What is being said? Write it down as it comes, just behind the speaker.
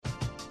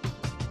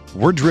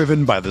We're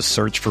driven by the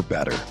search for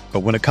better. But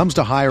when it comes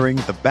to hiring,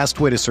 the best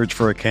way to search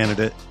for a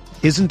candidate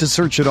isn't to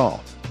search at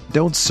all.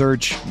 Don't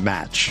search,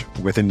 match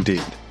with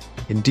Indeed.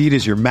 Indeed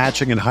is your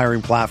matching and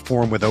hiring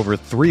platform with over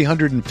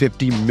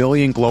 350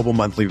 million global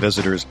monthly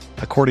visitors,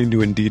 according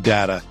to Indeed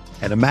data,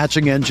 and a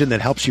matching engine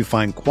that helps you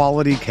find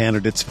quality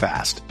candidates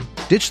fast.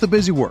 Ditch the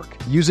busy work.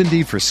 Use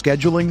Indeed for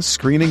scheduling,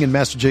 screening, and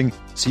messaging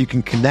so you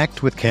can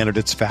connect with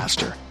candidates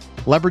faster.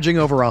 Leveraging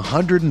over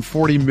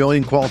 140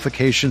 million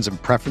qualifications and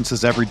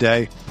preferences every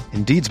day,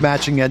 Indeed's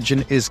matching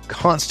engine is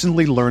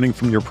constantly learning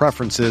from your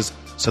preferences,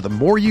 so the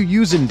more you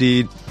use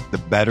Indeed, the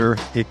better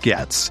it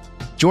gets.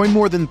 Join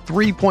more than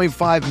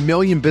 3.5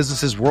 million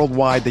businesses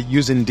worldwide that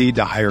use Indeed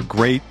to hire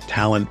great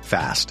talent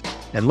fast.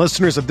 And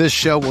listeners of this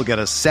show will get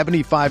a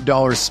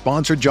 $75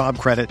 sponsored job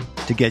credit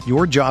to get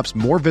your jobs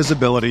more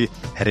visibility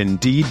at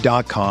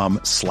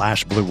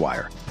Indeed.com/Blue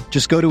Wire.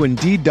 Just go to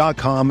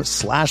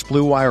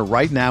Indeed.com/Blue Wire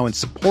right now and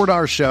support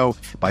our show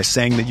by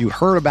saying that you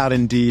heard about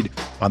Indeed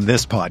on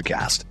this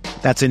podcast.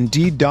 That's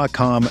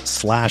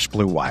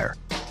Indeed.com/Blue Wire.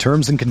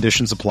 Terms and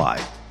conditions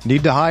apply.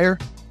 Need to hire?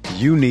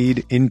 You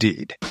need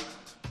Indeed. Do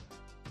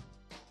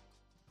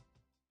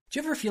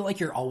you ever feel like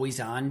you're always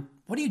on?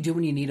 What do you do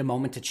when you need a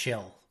moment to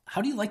chill?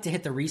 How do you like to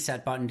hit the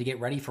reset button to get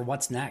ready for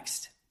what's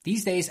next?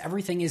 These days,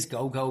 everything is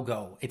go, go,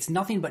 go. It's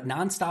nothing but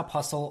nonstop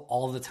hustle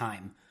all the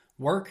time.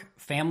 Work,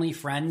 family,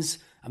 friends,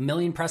 a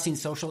million pressing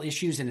social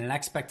issues, and an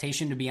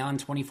expectation to be on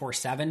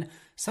 24/7.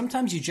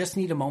 Sometimes you just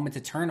need a moment to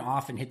turn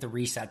off and hit the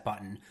reset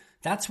button.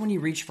 That's when you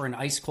reach for an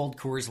ice-cold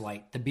Coors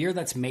Light, the beer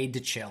that's made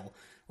to chill.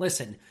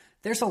 Listen,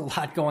 there's a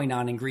lot going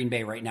on in Green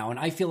Bay right now, and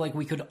I feel like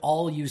we could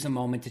all use a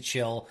moment to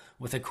chill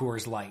with a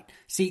Coors Light.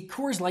 See,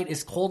 Coors Light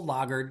is cold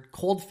lagered,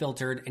 cold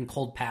filtered, and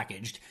cold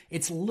packaged.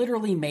 It's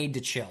literally made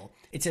to chill.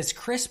 It's as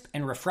crisp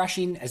and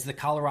refreshing as the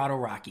Colorado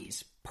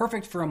Rockies.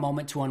 Perfect for a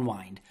moment to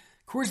unwind.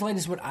 Coors Light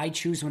is what I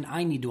choose when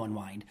I need to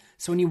unwind.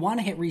 So when you want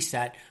to hit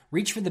reset,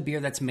 reach for the beer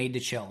that's made to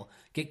chill.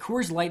 Get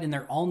Coors Light in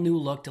their all-new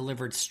look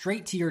delivered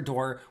straight to your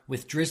door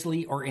with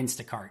Drizzly or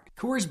Instacart.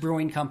 Coors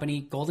Brewing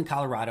Company, Golden,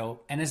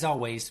 Colorado, and as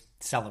always,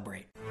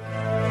 celebrate.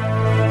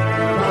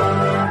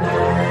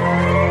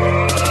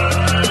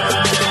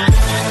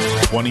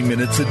 "20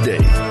 minutes a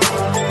day,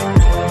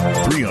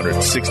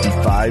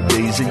 365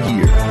 days a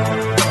year.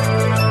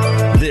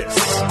 This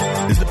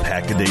is the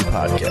Pack-A-Day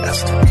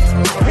Podcast.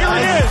 Here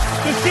it is.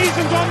 The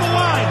season's on the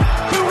line.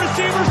 Two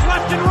receivers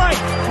left and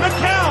right.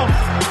 McCown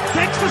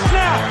takes the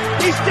snap.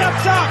 He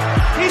steps up.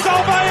 He's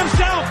all by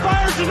himself.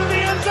 Fires into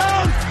the end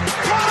zone.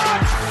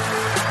 Caught!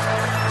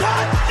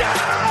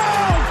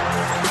 Touchdown!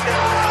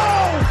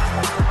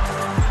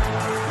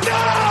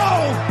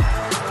 No!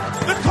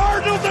 The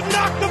Cardinals have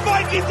knocked the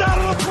Vikings out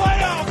of the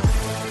playoffs.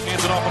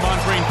 Hands it off of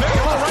Andre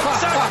Baker. Right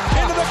side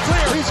into the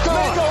clear. He's gone.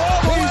 May go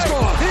all the way.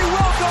 He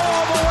will go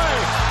all the way.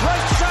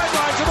 Right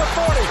sideline to the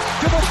 40,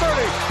 to the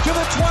 30, to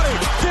the 20,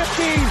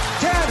 15,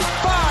 10,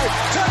 5,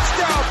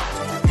 touchdown.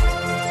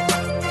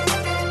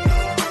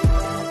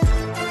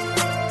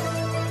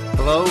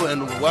 Hello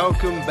and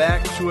welcome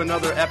back to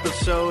another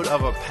episode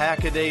of a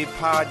Pack-A-Day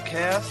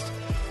Podcast.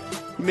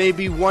 You may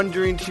be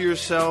wondering to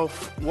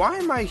yourself, why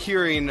am I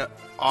hearing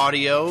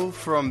audio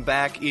from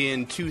back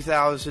in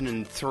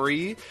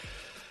 2003?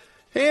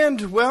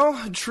 And,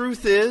 well,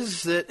 truth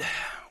is that,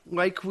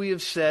 like we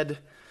have said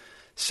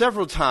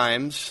several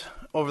times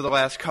over the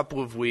last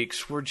couple of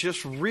weeks, we're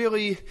just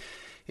really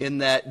in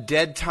that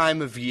dead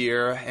time of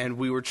year, and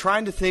we were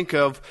trying to think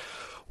of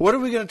what are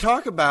we going to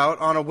talk about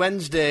on a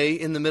Wednesday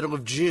in the middle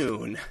of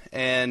June.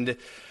 And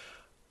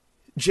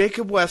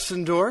Jacob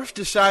Westendorf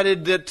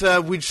decided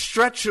that we'd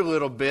stretch a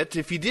little bit.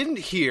 If you didn't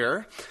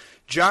hear,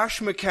 Josh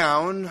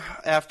McCown,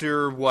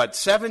 after,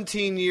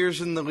 17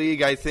 years in the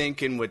league, I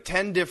think, and with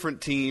 10 different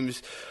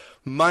teams,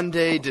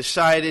 Monday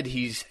decided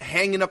he's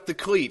hanging up the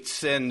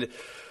cleats. And,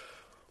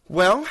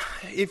 well,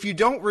 if you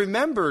don't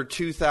remember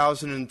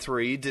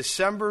 2003,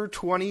 December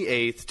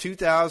 28th,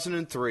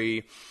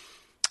 2003,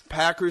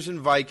 Packers and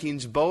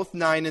Vikings, both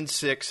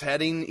 9-6,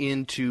 heading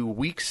into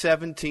Week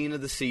 17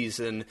 of the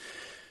season.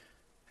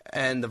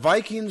 And the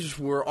Vikings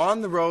were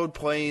on the road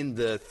playing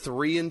the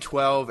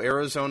 3-12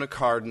 Arizona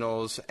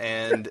Cardinals,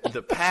 and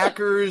the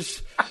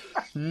Packers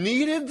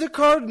needed the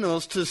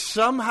Cardinals to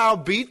somehow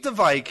beat the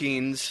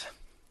Vikings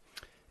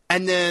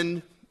and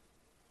then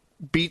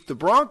beat the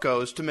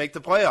Broncos to make the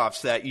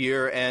playoffs that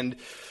year. And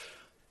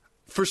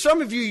for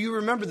some of you, you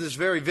remember this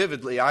very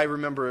vividly. I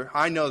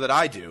know that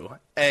I do.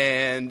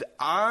 And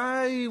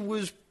I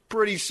was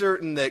pretty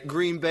certain that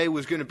Green Bay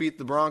was going to beat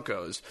the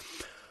Broncos.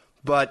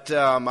 But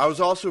I was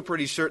also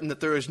pretty certain that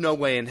there is no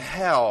way in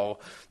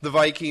hell the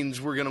Vikings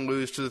were going to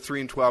lose to the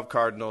 3-12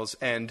 Cardinals.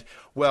 And,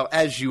 well,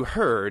 as you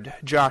heard,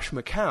 Josh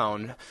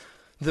McCown,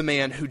 the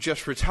man who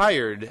just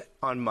retired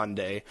on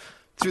Monday,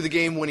 threw the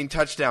game-winning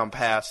touchdown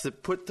pass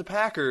that put the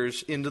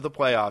Packers into the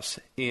playoffs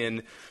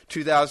in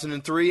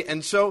 2003.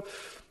 And so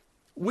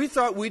we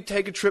thought we'd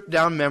take a trip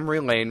down memory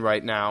lane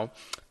right now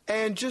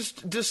and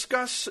just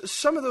discuss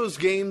some of those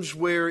games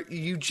where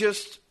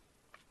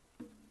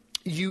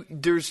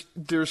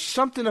there's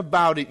something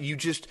about it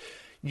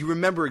you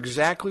remember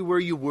exactly where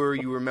you were.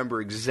 You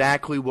remember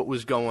exactly what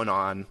was going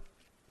on.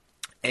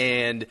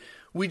 And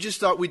we just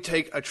thought we'd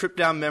take a trip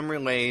down memory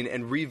lane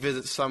and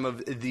revisit some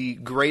of the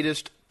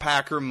greatest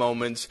Packer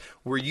moments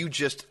where you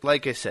just,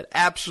 like I said,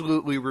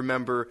 absolutely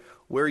remember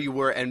where you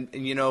were. And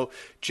you know,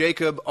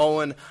 Jacob,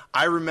 Owen,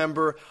 I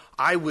remember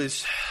I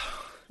was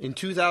in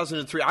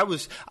 2003. I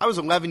was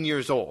 11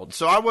 years old,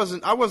 so I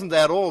wasn't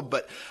that old,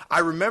 but I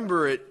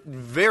remember it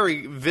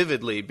very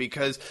vividly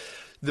because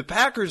the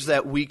Packers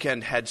that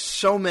weekend had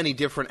so many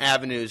different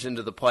avenues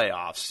into the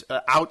playoffs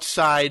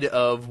outside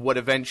of what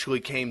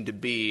eventually came to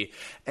be.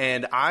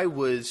 And I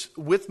was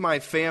with my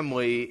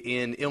family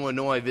in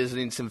Illinois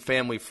visiting some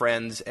family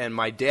friends, and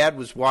my dad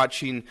was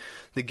watching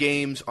the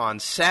games on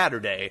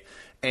Saturday,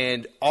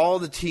 and all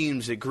the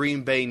teams that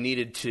Green Bay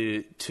needed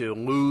to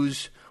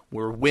lose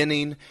were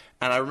winning.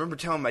 And I remember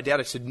telling my dad,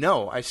 I said,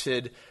 no. I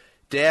said,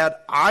 Dad,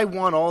 I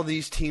want all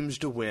these teams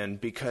to win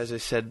because I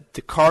said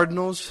the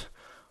Cardinals –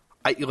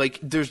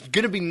 there's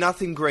going to be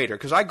nothing greater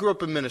because I grew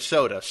up in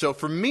Minnesota. So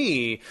for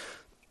me,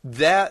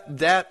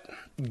 that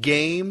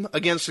game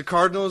against the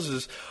Cardinals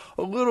is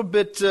a little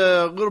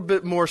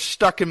bit more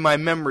stuck in my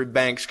memory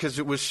banks because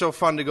it was so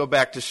fun to go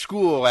back to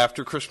school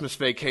after Christmas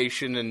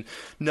vacation and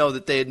know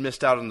that they had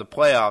missed out on the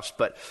playoffs.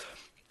 But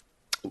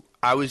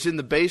I was in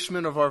the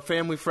basement of our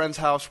family friend's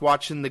house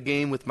watching the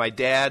game with my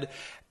dad,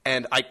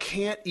 and I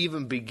can't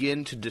even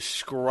begin to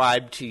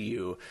describe to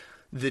you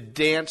the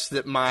dance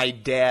that my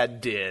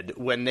dad did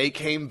when they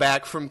came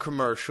back from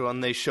commercial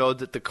and they showed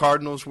that the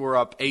Cardinals were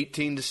up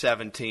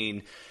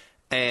 18-17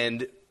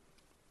 and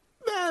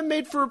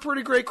made for a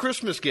pretty great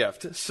Christmas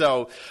gift.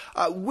 So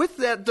with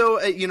that, though,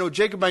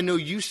 Jacob, I know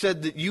you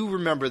said that you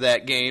remember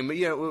that game.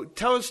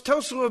 Tell us a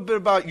little bit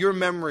about your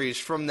memories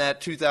from that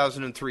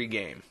 2003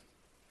 game.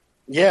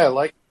 Yeah,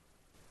 like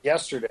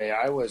yesterday,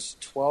 I was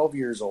 12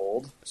 years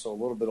old, so a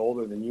little bit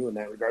older than you in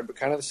that regard, but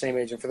kind of the same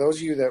age. And for those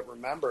of you that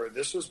remember,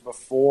 this was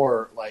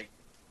before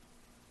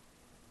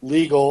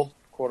legal,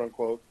 quote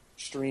unquote,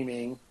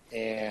 streaming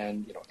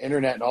and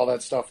internet and all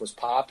that stuff was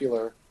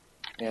popular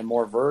and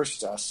more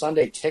versed.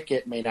 Sunday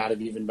Ticket may not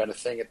have even been a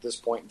thing at this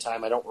point in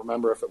time. I don't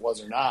remember if it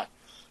was or not.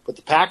 But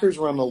the Packers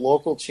were on the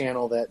local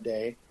channel that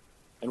day,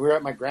 and we were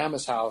at my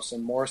grandma's house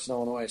in Morrison,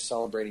 Illinois,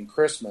 celebrating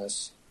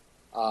Christmas.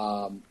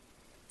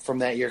 From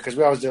that year, because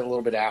we always did a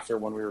little bit after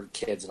when we were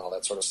kids and all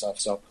that sort of stuff.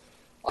 So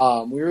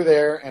we were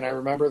there, and I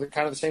remember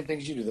kind of the same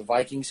things you do. The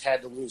Vikings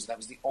had to lose. That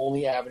was the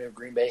only avenue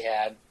Green Bay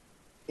had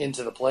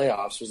into the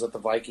playoffs, was that the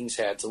Vikings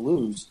had to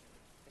lose.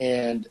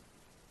 And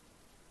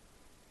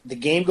the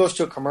game goes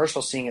to a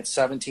commercial seeing it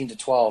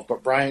 17-12,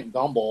 but Bryant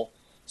Gumbel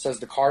says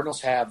the Cardinals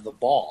have the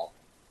ball,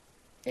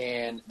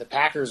 and the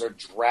Packers are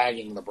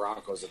dragging the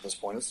Broncos at this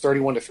point. It's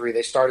 31-3.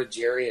 They started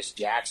Jarius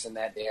Jackson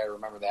that day. I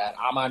remember that.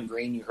 Amon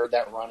Green, you heard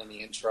that run in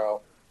the intro.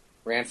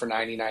 Ran for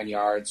 99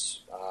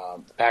 yards.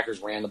 The Packers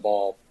ran the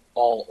ball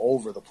all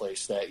over the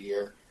place that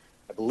year.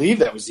 I believe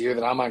that was the year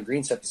that Amon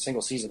Green set the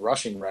single-season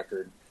rushing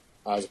record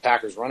as a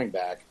Packers running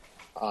back.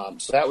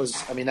 So that was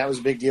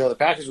a big deal. The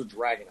Packers were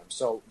dragging them.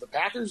 So the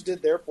Packers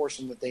did their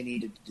portion that they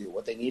needed to do.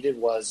 What they needed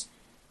was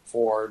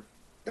for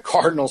the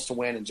Cardinals to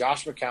win, and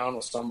Josh McCown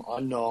was some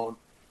unknown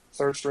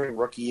third-string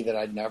rookie that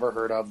I'd never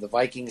heard of. The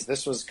Vikings,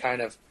 this was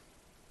kind of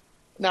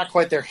not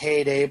quite their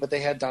heyday, but they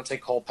had Dante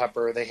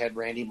Culpepper, they had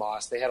Randy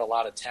Moss, they had a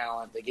lot of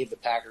talent. They gave the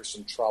Packers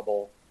some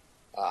trouble,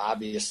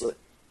 obviously,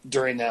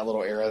 during that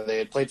little era. They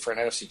had played for an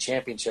NFC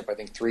championship, I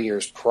think, 3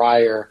 years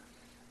prior.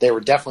 They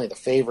were definitely the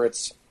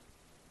favorites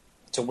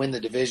to win the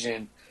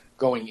division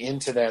going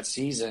into that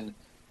season.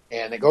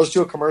 And it goes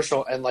to a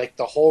commercial, and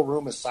the whole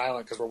room is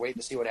silent because we're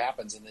waiting to see what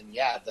happens. And then,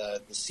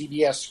 the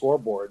CBS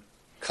scoreboard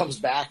comes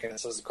back, and it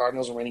says the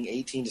Cardinals are winning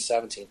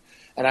 18-17.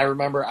 And I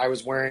remember I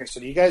was wearing –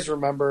 so do you guys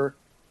remember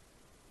 –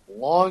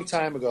 long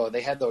time ago,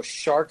 they had those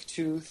shark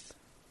tooth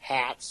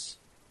hats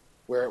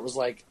where it was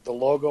the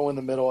logo in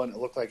the middle and it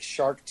looked like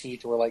shark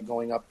teeth were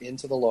going up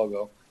into the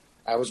logo.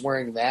 I was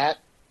wearing that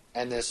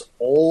and this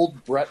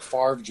old Brett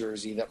Favre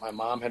jersey that my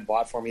mom had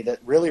bought for me that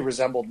really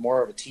resembled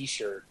more of a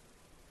t-shirt.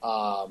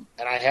 And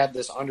I had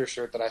this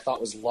undershirt that I thought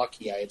was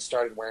lucky. I had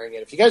started wearing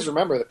it. If you guys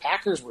remember, the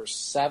Packers were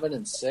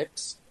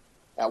 7-6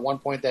 at one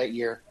point that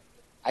year.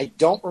 I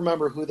don't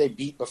remember who they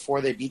beat before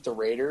they beat the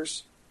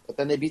Raiders. But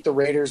then they beat the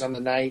Raiders on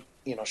the night,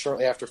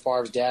 shortly after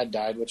Favre's dad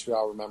died, which we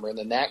all remember. And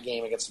then that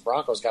game against the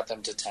Broncos got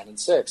them to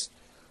 10-6.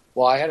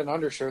 Well, I had an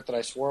undershirt that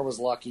I swore was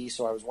lucky,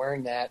 so I was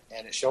wearing that,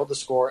 and it showed the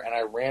score, and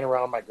I ran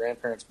around my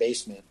grandparents'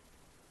 basement.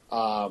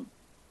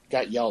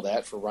 Got yelled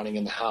at for running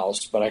in the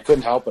house, but I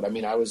couldn't help it.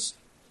 I was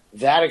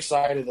that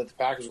excited that the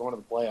Packers were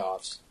going to the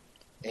playoffs.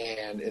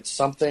 And it's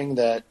something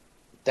that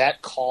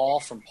call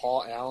from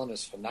Paul Allen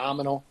is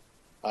phenomenal.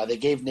 They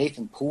gave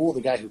Nathan Poole,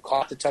 the guy who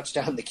caught the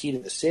touchdown, the key to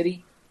the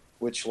city,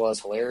 which was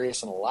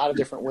hilarious in a lot of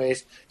different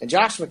ways. And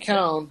Josh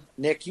McCown,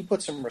 Nick, you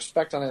put some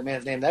respect on that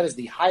man's name. That is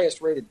the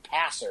highest-rated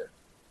passer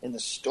in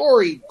the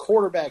storied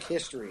quarterback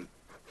history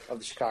of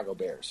the Chicago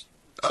Bears.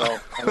 So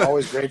I'm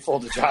always grateful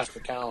to Josh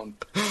McCown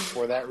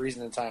for that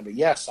reason and time. But,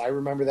 yes, I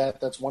remember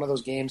that. That's one of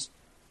those games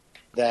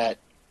that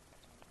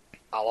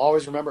I'll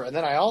always remember. And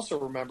then I also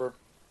remember,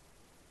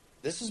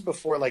 this is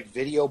before like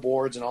video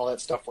boards and all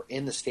that stuff were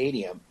in the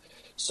stadium.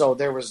 So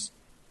there was,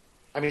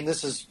 I mean,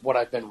 this is what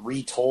I've been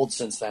retold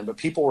since then, but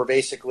people were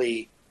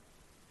basically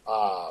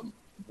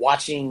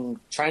watching,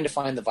 trying to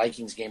find the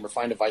Vikings game or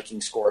find a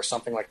Vikings score or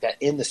something like that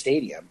in the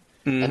stadium.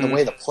 Mm-hmm. And the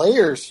way the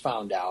players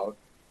found out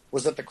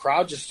was that the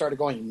crowd just started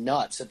going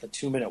nuts at the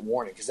 2-minute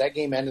warning, because that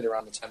game ended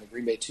around the time the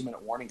Green Bay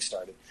 2-minute warning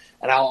started.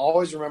 And I'll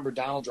always remember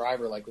Donald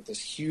Driver like with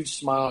this huge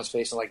smile on his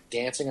face and like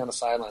dancing on the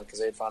sideline because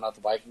they had found out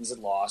the Vikings had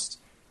lost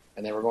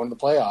and they were going to the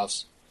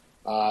playoffs.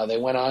 They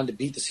went on to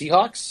beat the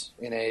Seahawks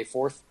in a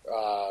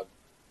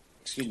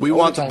we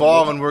want the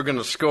ball and we're going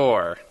to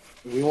score.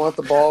 We want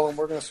the ball and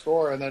we're going to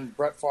score. And then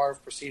Brett Favre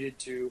proceeded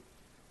to,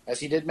 as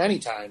he did many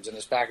times in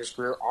his Packers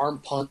career, arm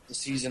punt the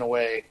season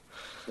away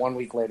 1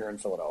 week later in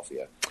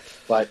Philadelphia.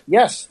 But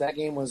yes, that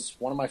game was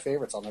one of my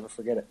favorites. I'll never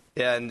forget it.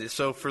 Yeah, and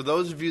so for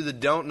those of you that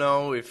don't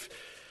know,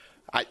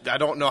 I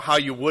don't know how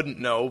you wouldn't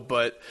know,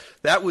 but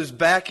that was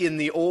back in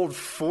the old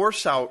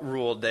force-out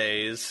rule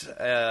days,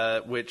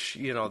 which,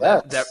 you know,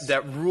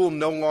 that rule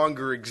no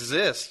longer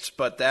exists,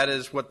 but that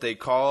is what they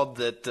called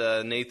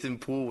that Nathan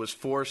Poole was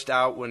forced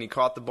out when he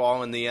caught the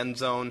ball in the end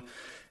zone.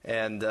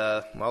 And,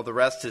 well, the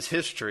rest is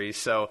history.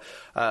 So,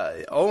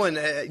 Owen,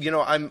 you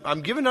know,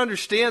 I'm given to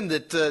understand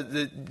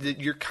that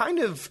you're kind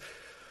of,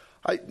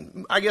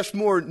 I guess,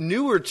 more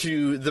newer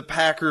to the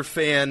Packer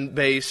fan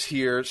base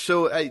here.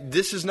 So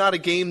this is not a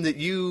game that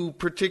you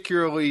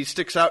particularly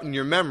sticks out in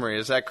your memory.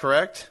 Is that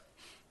correct?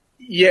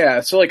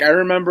 Yeah. So, like, I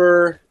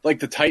remember, like,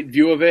 the tight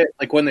view of it,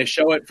 like, when they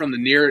show it from the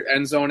near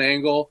end zone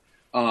angle.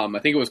 I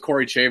think it was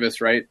Corey Chavis,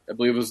 right? I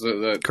believe it was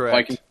the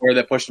Vikings player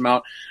that pushed him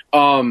out.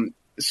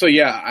 So,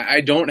 yeah,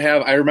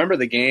 I remember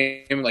the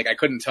game. Like, I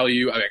couldn't tell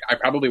you. I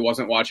probably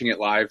wasn't watching it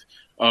live.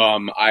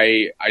 I'm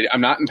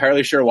not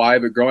entirely sure why,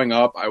 but growing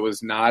up, I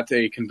was not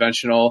a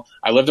conventional.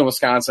 I lived in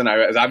Wisconsin.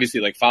 I was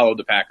obviously, like, followed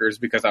the Packers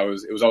because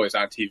it was always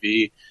on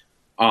TV.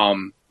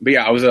 But,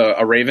 yeah, I was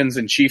a Ravens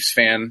and Chiefs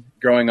fan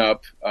growing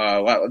up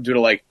due to,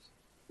 like,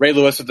 Ray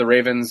Lewis with the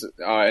Ravens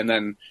and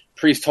then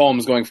Priest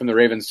Holmes going from the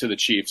Ravens to the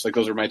Chiefs. Like,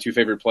 those are my two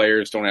favorite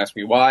players. Don't ask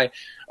me why.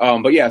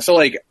 But, yeah, so,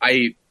 like,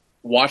 I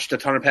watched a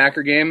ton of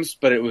Packer games,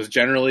 but it was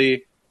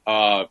generally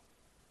as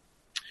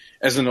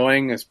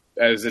annoying as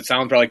it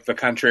sounds, for like the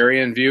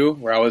contrarian view,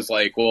 where I was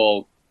like,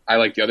 well, I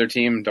like the other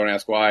team. Don't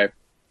ask why.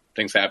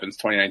 Things happen. It's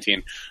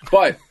 2019.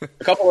 But a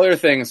couple other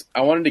things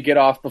I wanted to get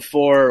off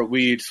before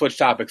we switch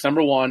topics.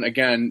 Number one,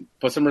 again,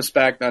 put some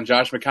respect on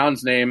Josh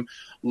McCown's name.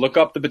 Look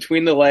up the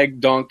between the leg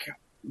dunk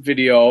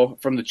video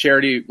from the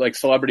charity, like,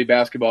 celebrity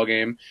basketball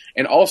game.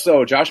 And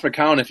also, Josh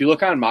McCown, if you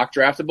look on Mock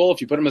Draftable,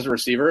 if you put him as a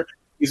receiver,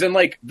 he's in,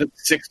 like, the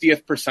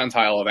 60th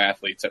percentile of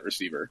athletes at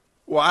receiver.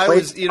 Well, I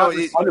was, you know,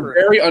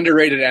 very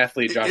underrated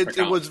athlete, Josh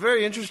McCown. It was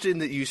very interesting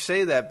that you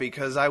say that,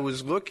 because I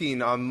was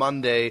looking on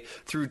Monday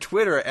through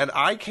Twitter, and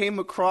I came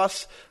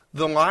across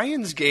the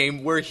Lions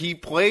game where he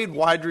played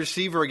wide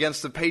receiver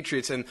against the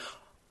Patriots, and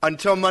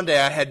until Monday,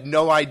 I had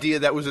no idea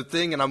that was a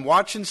thing, and I'm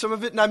watching some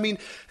of it, and I mean,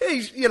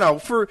 hey, you know,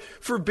 for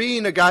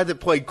being a guy that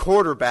played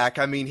quarterback,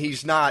 I mean,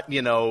 he's not,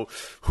 you know,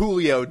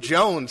 Julio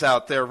Jones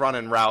out there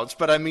running routes,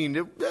 but I mean,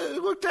 it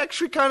looked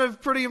actually kind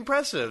of pretty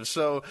impressive.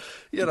 So,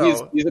 you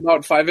know, he's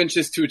about 5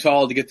 inches too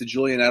tall to get the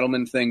Julian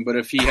Edelman thing, but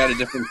if he had a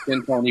different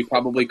skin tone, he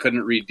probably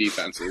couldn't read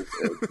defenses.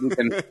 You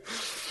can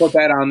put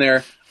that on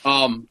there.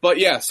 But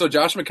yeah, so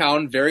Josh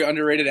McCown, very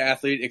underrated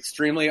athlete,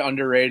 extremely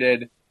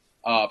underrated.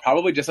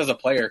 Probably just as a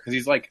player, because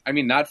he's, like, I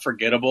mean, not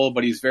forgettable,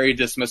 but he's very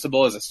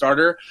dismissible as a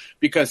starter,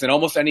 because in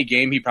almost any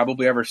game he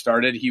probably ever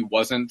started, he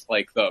wasn't,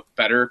 like, the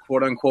better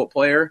quote-unquote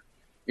player.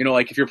 You know,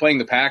 like, if you're playing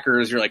the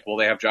Packers, you're like, well,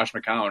 they have Josh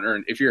McCown.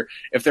 Or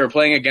if they're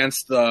playing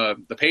against the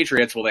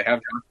Patriots, well, they have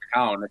Josh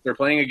McCown. If they're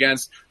playing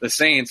against the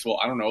Saints, well,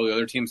 I don't know, the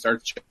other team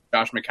starts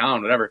Josh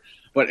McCown, whatever.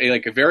 But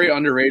a very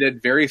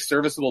underrated, very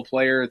serviceable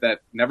player that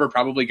never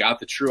probably got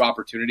the true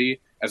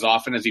opportunity as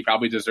often as he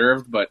probably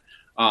deserved, but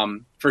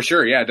for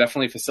sure, yeah,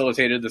 definitely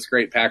facilitated this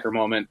great Packer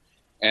moment.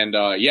 And,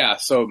 yeah,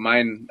 so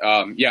mine,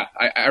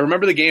 I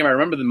remember the game, I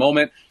remember the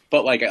moment,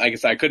 but like I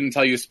said, I couldn't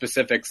tell you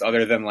specifics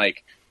other than,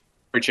 like,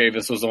 Corey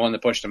Chavis was the one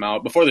that pushed him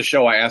out. Before the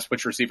show, I asked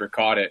which receiver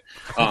caught it.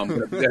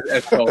 But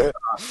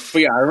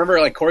yeah, I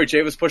remember, like, Corey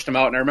Chavis pushed him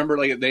out, and I remember,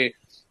 like,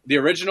 the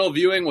original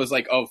viewing was,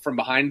 like, from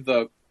behind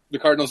the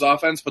Cardinals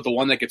offense, but the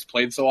one that gets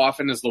played so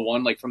often is the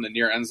one, like, from the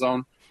near end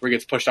zone where he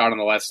gets pushed out on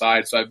the left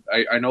side. So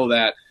I know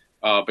that,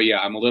 but yeah,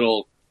 I'm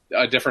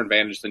a different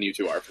vantage than you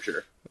two are, for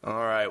sure. All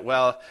right.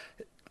 Well,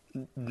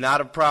 not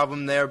a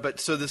problem there.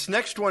 But so this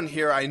next one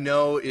here I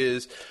know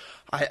is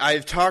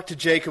I've talked to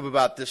Jacob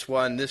about this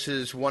one. This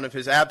is one of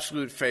his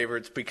absolute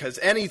favorites because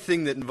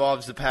anything that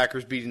involves the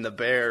Packers beating the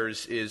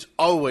Bears is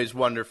always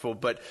wonderful.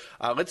 But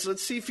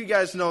let's see if you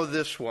guys know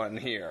this one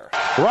here.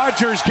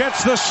 Rodgers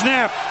gets the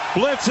snap.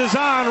 Blitz is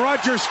on.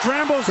 Rodgers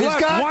scrambles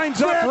left,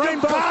 winds up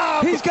Rainbow.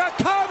 Cobb. He's got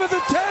Cobb at the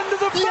 10 to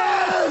the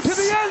 5 to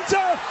the end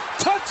zone.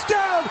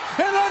 Touchdown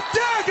and a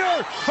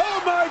dagger.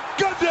 Oh, my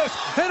goodness.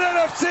 An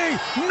NFC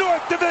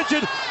North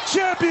Division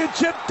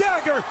championship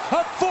dagger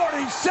of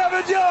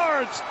 47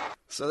 yards.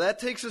 So that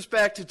takes us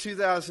back to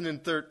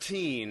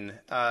 2013.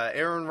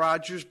 Aaron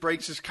Rodgers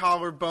breaks his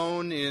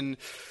collarbone in,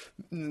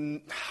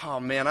 I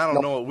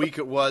don't know what week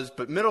it was,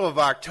 but middle of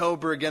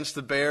October against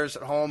the Bears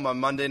at home on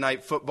Monday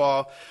Night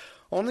Football,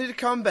 only to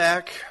come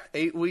back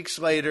 8 weeks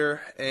later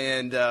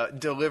and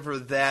deliver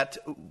that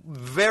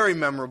very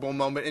memorable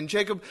moment. And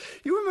Jacob,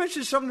 you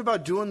mentioned something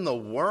about doing the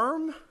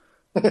worm?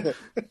 I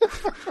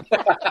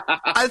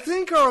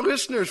think our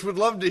listeners would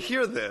love to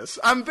hear this.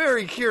 I'm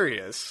very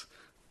curious.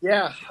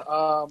 Yeah.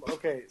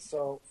 Okay.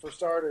 So for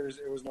starters,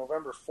 it was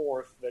November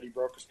 4th that he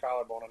broke his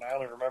collarbone, and I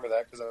only remember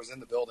that because I was in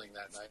the building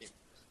that night.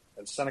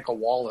 And Seneca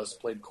Wallace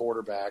played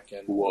quarterback,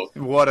 and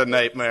what a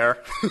nightmare!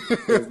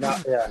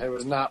 It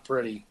was not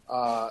pretty.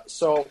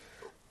 So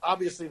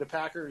obviously, the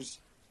Packers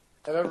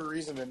have every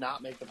reason to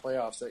not make the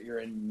playoffs that year,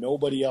 and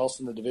nobody else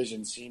in the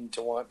division seemed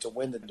to want to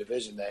win the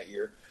division that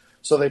year.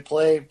 So they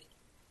play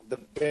the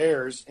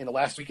Bears in the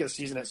last week of the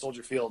season at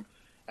Soldier Field,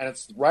 and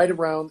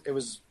it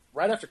was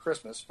right after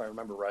Christmas, if I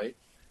remember right,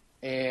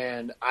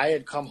 and I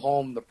had come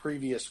home the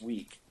previous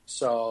week.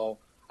 So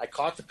I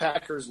caught the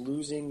Packers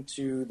losing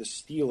to the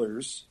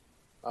Steelers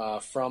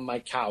from my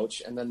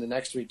couch, and then the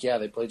next week,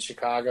 they played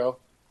Chicago,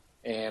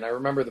 and I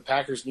remember the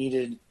Packers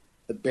needed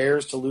the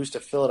Bears to lose to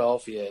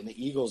Philadelphia, and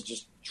the Eagles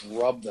just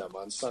drubbed them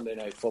on Sunday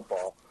Night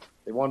Football.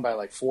 They won by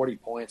like 40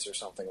 points or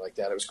something like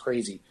that. It was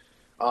crazy.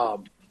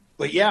 But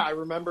I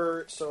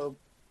remember, so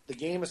the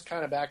game is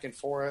kind of back and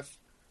forth.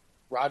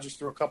 Rodgers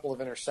threw a couple of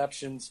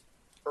interceptions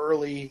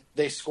early.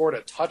 They scored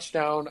a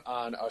touchdown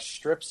on a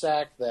strip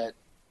sack that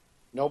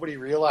nobody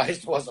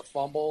realized was a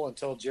fumble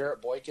until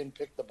Jarrett Boykin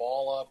picked the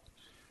ball up.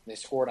 And they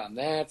scored on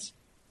that.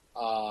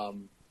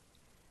 And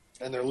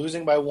they're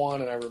losing by 1.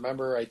 And I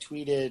remember I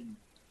tweeted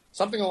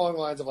something along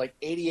the lines of like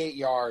 88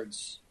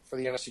 yards for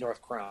the NFC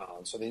North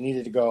crown. So they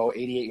needed to go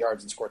 88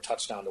 yards and score a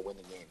touchdown to win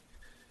the game.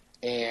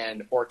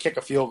 Or kick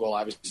a field goal.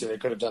 Obviously, they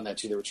could have done that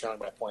too. They were trailing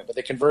by a point. But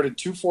they converted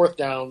 2 fourth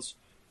downs,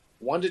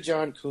 one to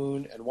John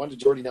Kuhn and one to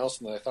Jordy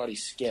Nelson that I thought he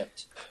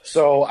skipped.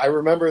 So I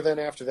remember then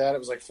after that, it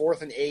was like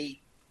 4th and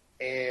 8,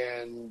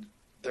 and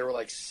there were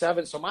like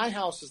 7. So my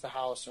house is the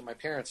house, or my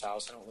parents'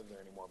 house. I don't live there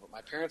anymore, but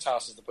my parents'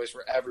 house is the place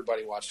where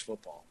everybody watched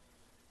football.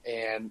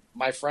 And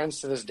my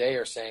friends to this day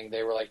are saying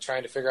they were like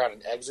trying to figure out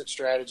an exit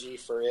strategy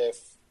for if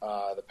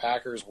the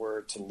Packers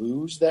were to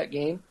lose that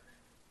game.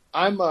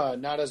 I'm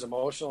not as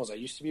emotional as I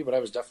used to be, but I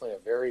was definitely a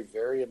very,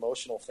 very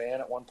emotional fan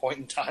at one point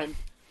in time.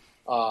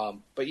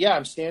 But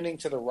I'm standing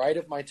to the right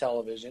of my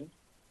television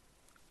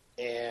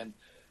and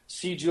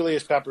see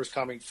Julius Peppers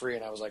coming free,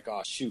 and I was like,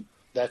 oh, shoot,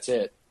 that's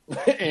it.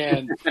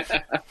 And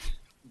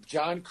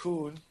John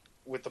Kuhn,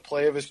 with the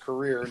play of his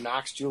career,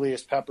 knocks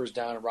Julius Peppers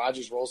down, and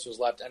Rodgers rolls to his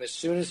left. And as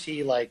soon as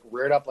he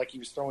reared up like he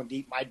was throwing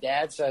deep, my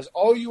dad says,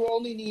 oh, you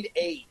only need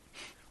 8.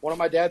 One of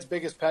my dad's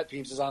biggest pet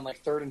peeves is on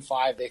 3rd and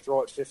 5, they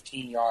throw it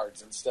 15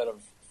 yards instead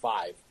of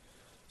 5.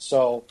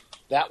 So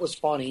that was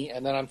funny.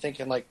 And then I'm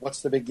thinking,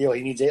 what's the big deal?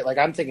 He needs 8.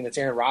 I'm thinking it's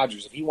Aaron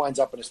Rodgers. If he winds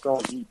up and is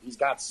throwing deep, he's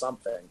got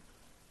something.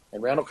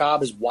 And Randall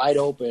Cobb is wide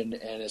open.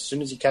 And as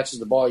soon as he catches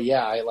the ball,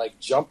 I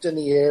jumped in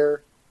the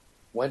air,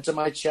 went to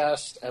my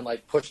chest, and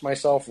pushed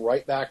myself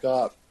right back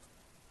up.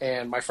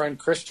 And my friend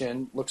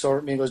Christian looks over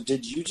at me and goes,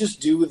 did you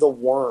just do the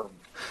worm?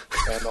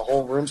 And the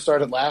whole room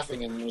started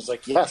laughing, and he was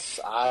like, yes,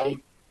 I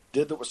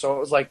did. So it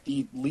was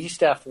the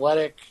least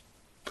athletic,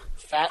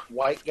 fat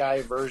white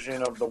guy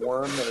version of the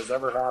worm that has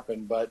ever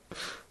happened. But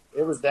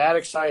it was that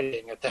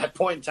exciting at that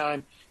point in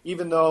time,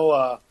 even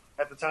though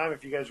at the time,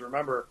 if you guys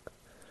remember,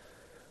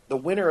 the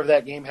winner of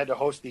that game had to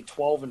host the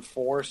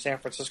 12-4 San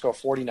Francisco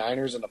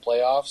 49ers in the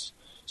playoffs.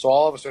 So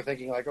all of us are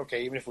thinking,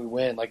 okay, even if we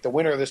win, the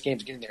winner of this game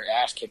is getting their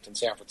ass kicked in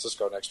San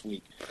Francisco next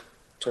week.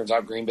 Turns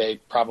out Green Bay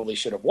probably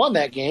should have won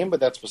that game, but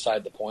that's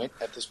beside the point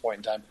at this point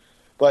in time.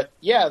 But,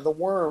 the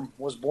worm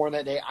was born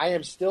that day. I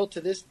am still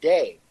to this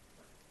day,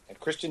 and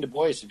Christian Du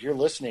Bois, if you're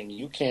listening,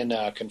 you can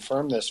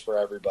confirm this for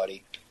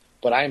everybody,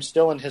 but I am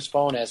still in his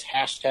phone as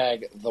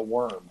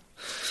 #TheWorm.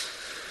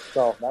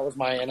 So that was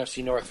my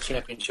NFC North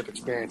Championship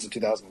experience in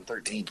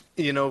 2013.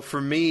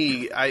 For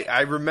me,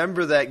 I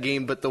remember that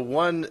game, but the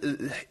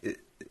one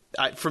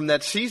from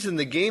that season,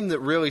 the game that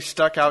really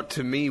stuck out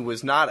to me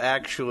was not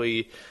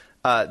actually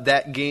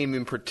that game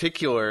in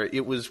particular.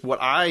 It was what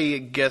I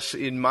guess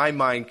in my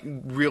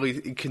mind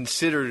really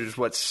considered as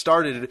what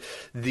started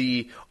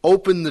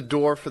opened the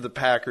door for the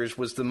Packers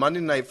was the Monday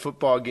Night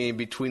Football game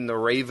between the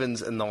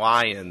Ravens and the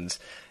Lions.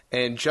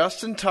 And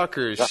Justin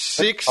Tucker's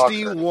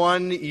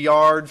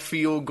 61-yard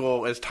field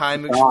goal as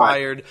time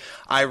expired.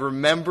 I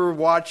remember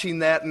watching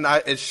that, and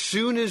as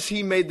soon as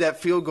he made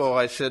that field goal,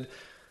 I said,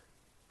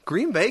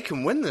 Green Bay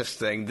can win this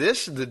thing.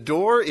 The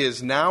door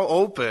is now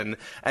open,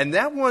 and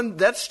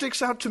that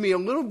sticks out to me a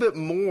little bit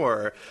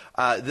more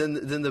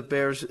than the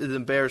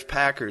Bears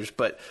Packers.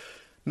 But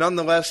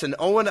nonetheless, and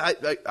Owen,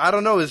 I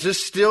don't know, is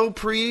this still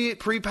pre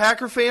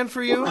Packer fan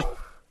for you?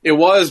 It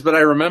was, but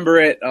I remember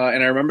it,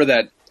 and I remember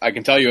that. I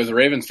can tell you as a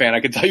Ravens fan, I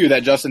can tell you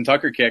that Justin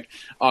Tucker kick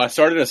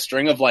started a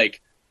string of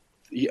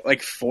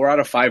like 4 out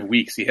of 5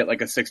 weeks he hit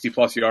like a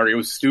 60+ yarder. It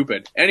was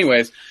stupid.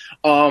 Anyways,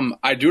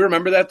 I do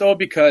remember that though,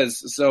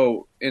 because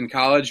so in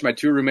college, my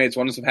 2 roommates,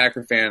 one is a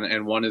Packer fan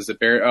and one is a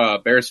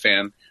Bears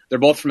fan. They're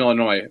both from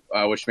Illinois,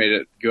 which made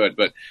it good.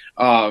 But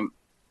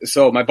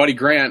so my buddy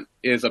Grant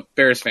is a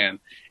Bears fan,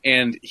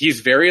 and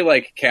he's very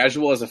like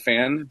casual as a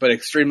fan, but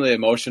extremely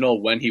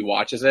emotional when he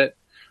watches it.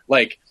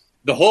 Like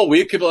the whole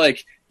week, people are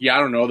like, yeah, I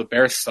don't know, the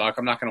Bears suck,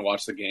 I'm not going to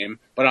watch the game.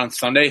 But on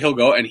Sunday, he'll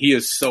go, and he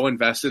is so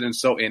invested and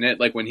so in it,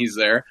 like when he's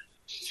there.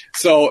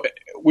 So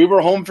we were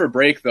home for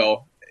break,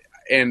 though,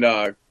 and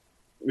I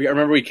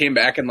remember we came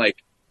back, and,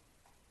 like,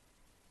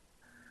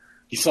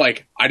 he's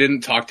like, I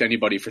didn't talk to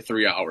anybody for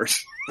 3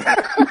 hours.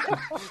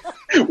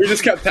 We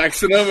just kept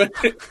texting him,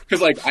 because,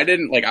 like,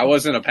 I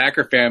wasn't a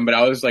Packer fan, but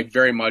I was, like,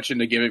 very much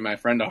into giving my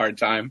friend a hard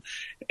time.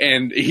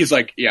 And he's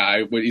like,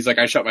 yeah,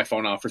 I shut my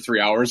phone off for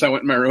 3 hours. I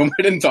went in my room.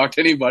 I didn't talk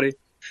to anybody.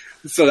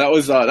 So that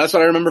was that's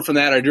what I remember from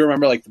that. I do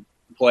remember like the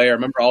play. I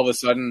remember all of a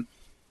sudden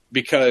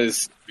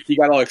because he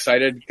got all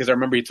excited because I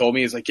remember he told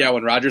me, he's like, yeah,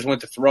 when Rodgers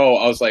went to throw,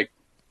 I was like,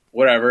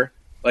 whatever.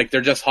 Like they're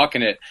just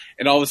hucking it.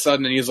 And all of a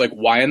sudden he's like,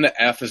 why in the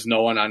F is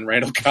no one on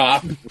Randall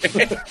Cobb?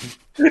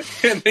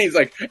 And he's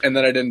like, and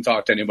then I didn't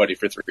talk to anybody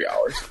for 3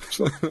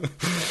 hours.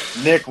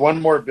 Nick,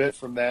 one more bit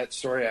from that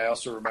story I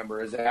also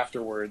remember is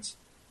afterwards,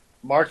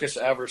 Marcus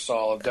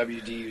Eversole of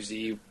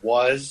WDUZ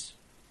was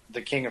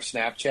the king of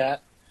Snapchat.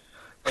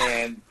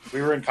 And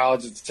we were in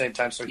college at the same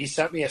time, so he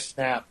sent me a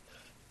snap,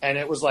 and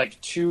it was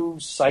like 2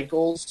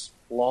 cycles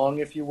long,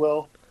 if you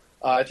will.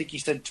 I think he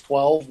said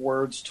 12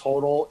 words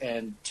total,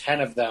 and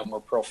 10 of them were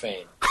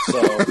profane.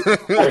 So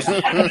there's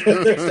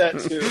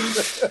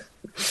that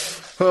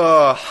too.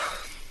 Oh,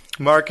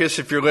 Marcus,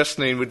 if you're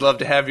listening, we'd love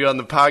to have you on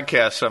the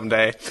podcast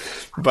someday.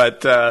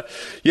 But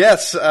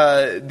yes,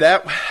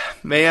 that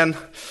man.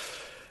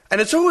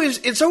 And it's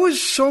always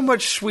so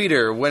much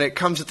sweeter when it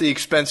comes at the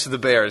expense of the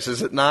Bears,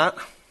 is it not?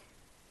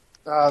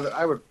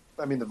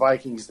 The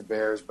Vikings, the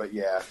Bears, but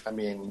yeah, I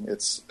mean,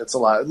 it's a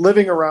lot.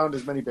 Living around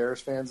as many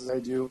Bears fans as I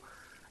do,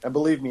 and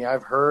believe me,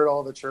 I've heard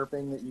all the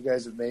chirping that you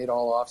guys have made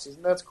all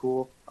offseason. That's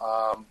cool.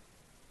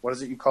 What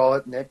is it you call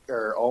it, Nick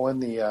or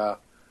Owen? The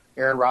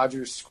Aaron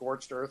Rodgers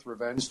Scorched Earth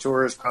Revenge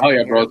Tour is coming. Oh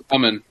yeah, bro, it's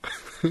coming.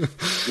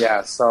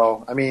 Yeah,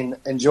 so I mean,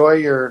 enjoy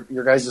your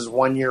guys'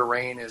 1 year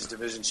reign as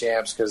division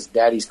champs because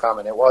Daddy's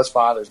coming. It was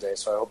Father's Day,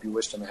 so I hope you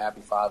wished him a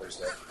happy Father's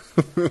Day.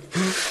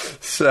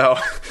 So,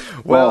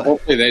 well,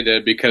 hopefully they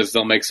did because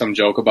they'll make some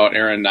joke about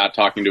Aaron not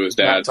talking to his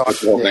dad.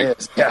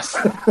 Yes.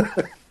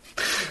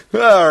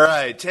 All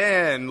right,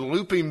 and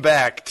looping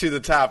back to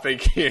the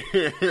topic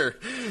here.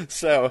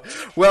 So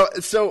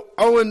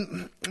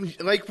Owen,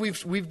 like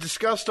we've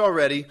discussed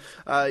already,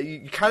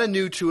 you're kind of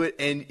new to it,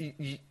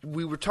 and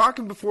we were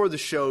talking before the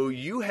show.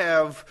 You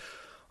have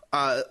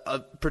a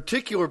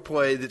particular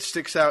play that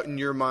sticks out in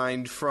your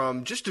mind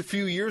from just a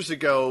few years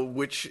ago,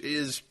 which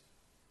is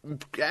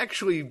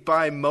actually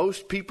by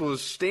most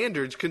people's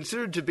standards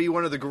considered to be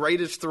one of the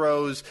greatest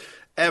throws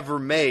ever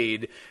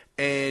made.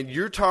 And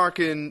you're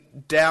talking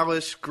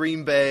Dallas,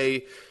 Green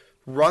Bay,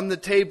 run the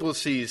table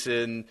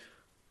season,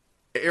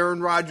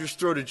 Aaron Rodgers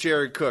throw to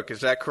Jared Cook.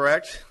 Is that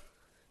correct?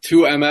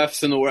 2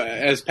 MFs in the world.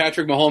 As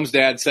Patrick Mahomes'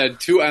 dad said,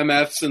 2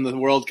 MFs in the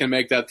world can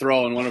make that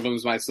throw, and one of them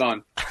is my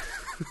son.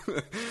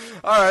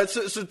 All right,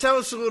 so tell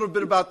us a little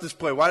bit about this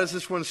play. Why does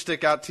this one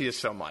stick out to you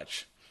so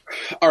much?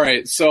 All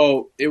right,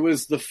 so it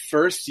was the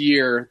first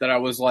year that I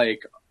was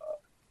like,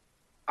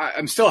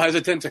 I'm still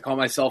hesitant to call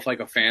myself like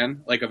a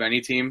fan, like of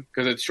any team,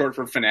 because it's short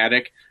for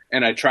fanatic.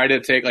 And I try to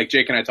take, like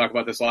Jake and I talk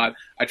about this a lot,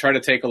 I try to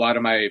take a lot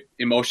of my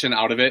emotion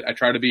out of it. I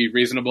try to be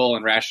reasonable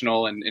and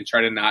rational and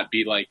try to not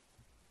be like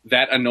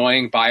that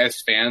annoying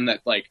biased fan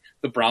that like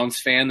the Browns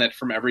fan that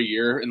from every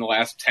year in the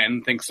last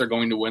 10 thinks they're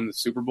going to win the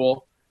Super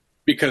Bowl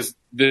because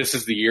this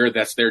is the year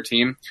that's their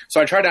team. So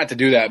I try not to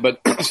do that.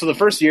 But so the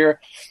first year,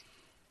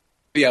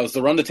 yeah, it was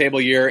the run the table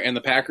year, and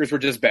the Packers were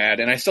just bad.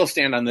 And I still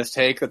stand on this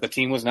take that the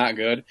team was not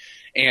good,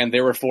 and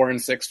they were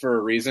 4-6 for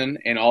a reason.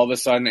 And all of a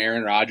sudden,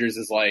 Aaron Rodgers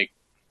is like,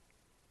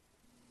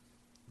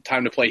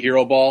 time to play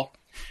hero ball,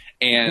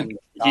 and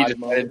he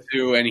decided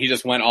to, and he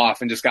just went off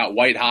and just got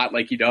white hot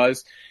like he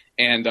does.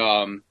 And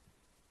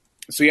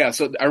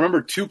so I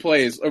remember 2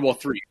 plays, or well,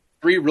 three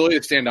really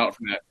that stand out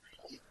from that.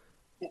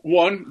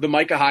 One, the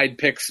Micah Hyde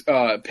pick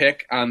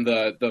on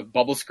the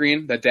bubble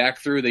screen that Dak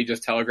threw, they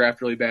just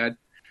telegraphed really bad.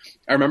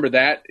 I remember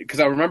that because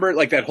I remember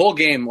like that whole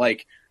game,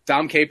 like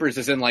Dom Capers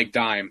is in like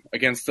dime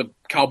against the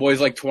Cowboys,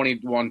 like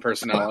 21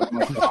 personnel. I'm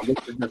like, oh,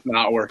 this is just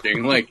not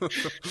working. Like,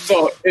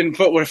 so,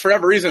 but for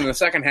whatever reason, in the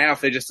second half,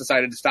 they just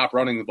decided to stop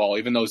running the ball,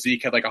 even though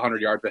Zeke had like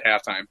 100 yards at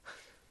halftime.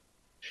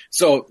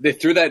 So they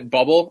threw that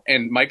bubble,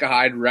 and Micah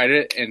Hyde read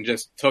it and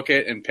just took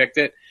it and picked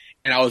it.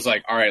 And I was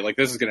like, all right, like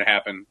this is going to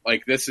happen.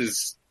 Like this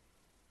is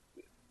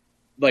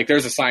like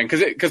there's a sign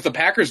because the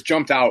Packers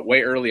jumped out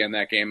way early in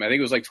that game. I think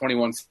it was like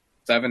 21-7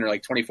 or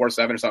like 24-7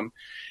 or something.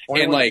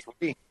 And like,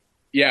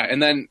 yeah.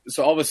 And then,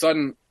 so all of a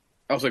sudden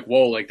I was like,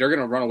 whoa, like they're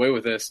going to run away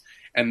with this.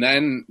 And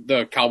then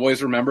the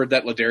Cowboys remembered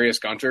that Ladarius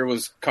Gunter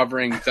was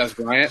covering Des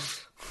Bryant.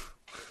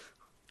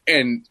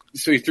 And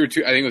so he threw I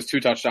think it was 2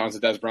 touchdowns to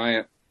Des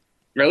Bryant,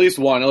 or at least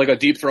one, like a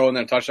deep throw and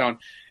then a touchdown.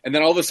 And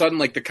then all of a sudden,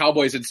 like the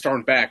Cowboys had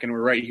stormed back and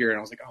we're right here. And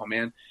I was like, oh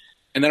man.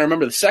 And then I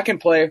remember the second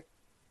play,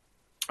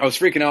 I was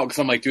freaking out because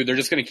I'm like, dude, they're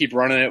just going to keep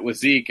running it with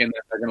Zeke and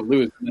they're going to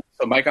lose.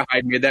 So Micah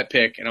Hyde made that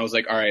pick and I was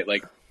like, all right,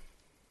 like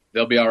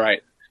they'll be all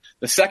right.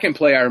 The second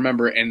play I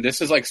remember, and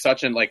this is like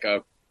such an like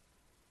a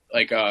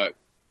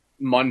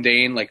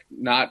mundane, like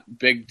not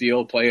big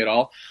deal play at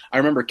all. I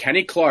remember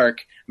Kenny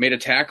Clark made a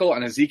tackle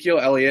on Ezekiel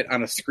Elliott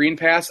on a screen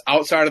pass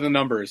outside of the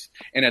numbers.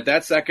 And at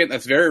that second,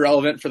 that's very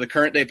relevant for the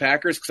current day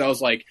Packers because I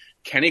was like,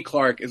 Kenny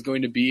Clark is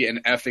going to be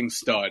an effing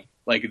stud.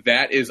 Like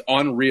that is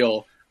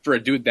unreal for a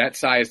dude that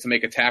size to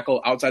make a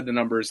tackle outside the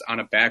numbers on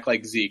a back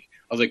like Zeke.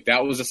 I was like,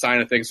 that was a sign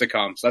of things to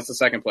come. So that's the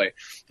second play.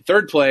 The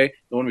third play,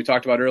 the one we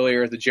talked about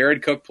earlier, the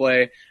Jared Cook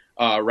play,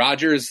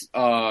 Rodgers,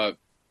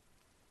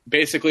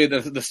 basically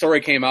the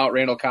story came out,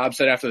 Randall Cobb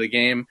said after the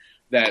game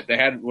that they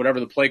had whatever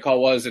the play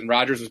call was, and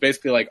Rodgers was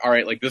basically like, all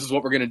right, like this is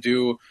what we're going to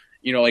do,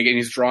 you know, like, and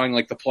he's drawing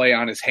like the play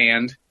on his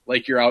hand,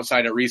 like you're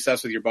outside at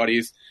recess with your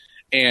buddies.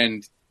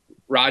 And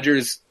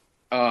Rodgers,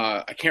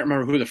 I can't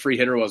remember who the free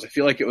hitter was. I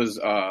feel like it was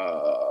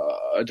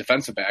a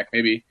defensive back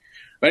maybe.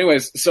 But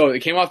anyways, so it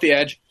came off the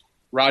edge.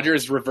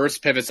 Rodgers reverse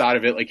pivots out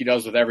of it like he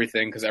does with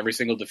everything because every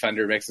single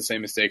defender makes the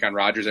same mistake on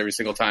Rodgers every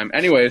single time.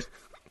 Anyways,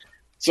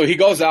 so he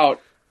goes out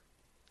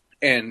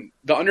and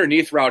the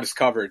underneath route is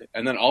covered.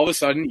 And then all of a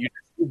sudden you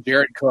see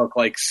Jared Cook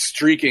like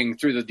streaking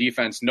through the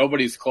defense.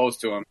 Nobody's close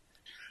to him.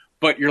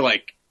 But you're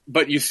like,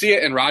 but you see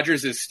it and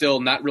Rodgers is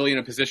still not really in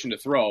a position to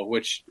throw,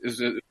 which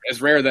is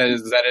as rare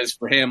that is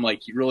for him.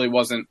 Like he really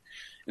wasn't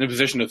in a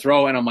position to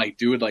throw. And I'm like,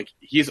 dude, like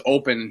he's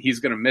open and he's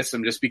going to miss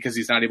him just because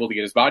he's not able to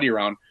get his body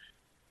around.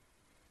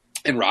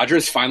 And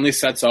Rodgers finally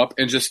sets up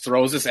and just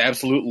throws this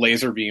absolute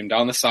laser beam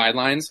down the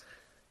sidelines.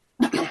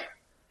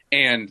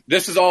 And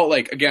this is all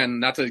like,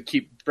 again, not to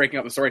keep breaking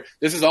up the story.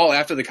 This is all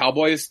after the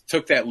Cowboys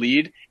took that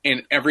lead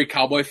and every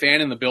Cowboy fan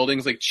in the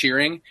building's like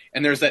cheering.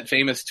 And there's that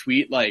famous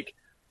tweet, like,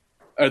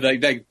 or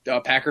the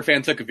Packer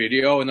fan took a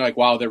video and they're like,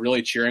 wow, they're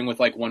really cheering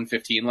with like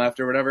 1:15 left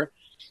or whatever.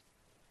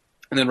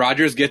 And then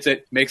Rodgers gets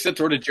it, makes it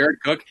throw to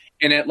Jared Cook.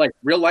 And at like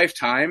real life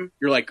time,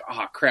 you're like,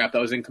 oh crap,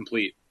 that was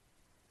incomplete.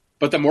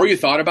 But the more you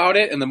thought about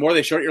it and the more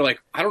they showed it, you're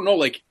like, I don't know,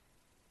 like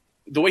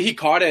the way he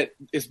caught it,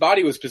 his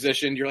body was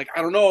positioned. You're like,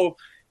 I don't know.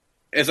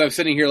 As I'm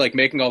sitting here, like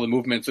making all the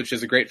movements, which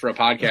is great for a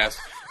podcast,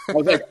 I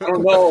was like, I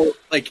don't know,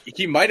 like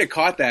he might have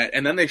caught that.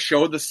 And then they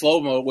showed the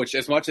slow-mo, which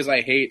as much as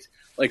I hate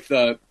like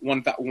the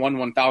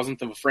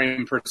 1/1000th of a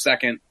frame per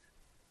second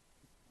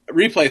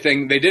replay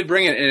thing, they did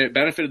bring it and it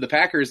benefited the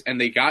Packers. And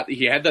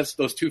he had those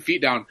 2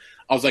 feet down.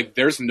 I was like,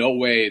 there's no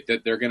way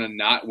that they're going to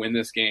not win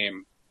this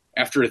game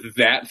after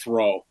that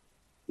throw.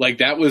 Like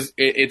that was,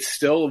 it's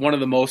still one of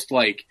the most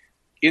like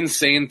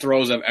insane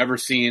throws I've ever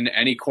seen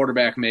any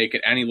quarterback make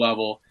at any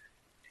level.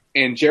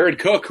 And Jared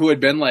Cook, who had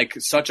been like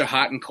such a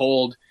hot and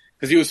cold,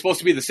 because he was supposed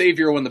to be the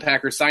savior when the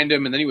Packers signed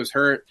him, and then he was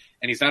hurt,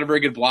 and he's not a very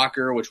good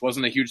blocker, which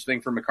wasn't a huge thing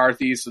for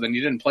McCarthy. So then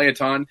he didn't play a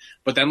ton.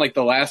 But then like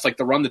the last, like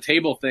the run the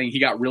table thing, he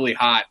got really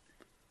hot,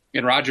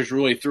 and Rodgers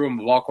really threw him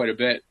the ball quite a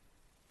bit,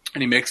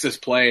 and he makes this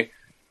play,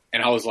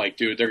 and I was like,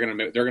 dude, they're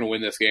gonna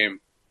win this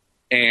game,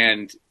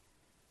 and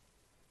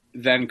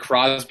then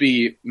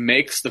Crosby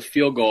makes the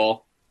field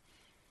goal,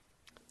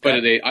 but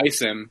they ice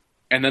him.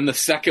 And then the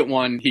second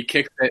one, he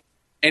kicks it,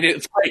 and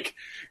it's like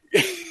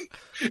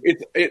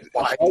it's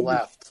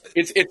left.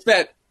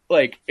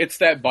 It's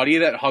that buddy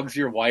that hugs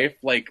your wife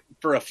like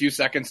for a few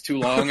seconds too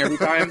long every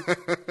time.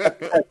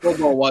 That field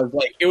goal was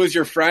like it was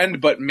your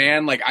friend, but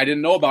man, like I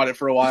didn't know about it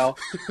for a while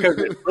because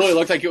it really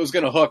looked like it was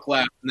going to hook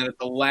left, and then at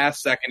the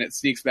last second, it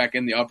sneaks back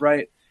in the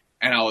upright,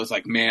 and I was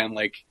like, man,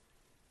 like.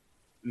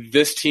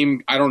 This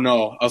team, I don't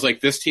know. I was like,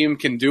 this team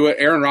can do it.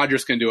 Aaron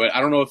Rodgers can do it.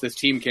 I don't know if this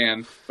team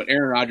can, but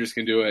Aaron Rodgers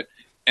can do it.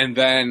 And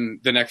then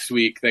the next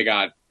week, they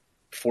got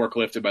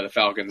forklifted by the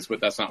Falcons,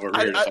 but that's not what we're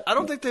here to talk about. I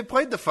don't think they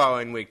played the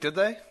following week, did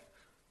they?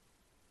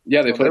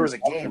 Yeah, they played. There was a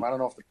game. I don't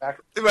know if the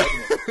Packers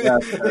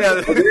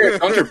Darius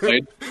Hunter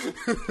played.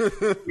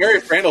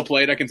 Marius Randall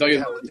played. I can tell you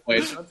that he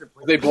played.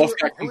 They both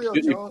got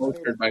completely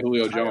postered by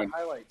Julio Jones.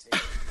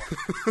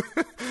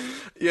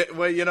 Yeah,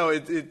 well, you know,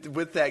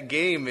 with that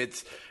game,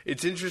 it's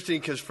interesting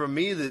because for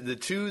me, the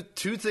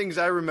two things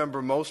I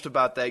remember most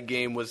about that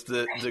game was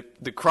the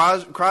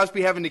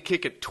Crosby having to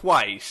kick it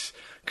twice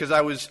because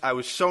I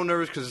was so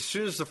nervous because as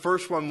soon as the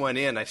first one went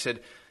in, I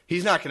said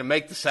he's not going to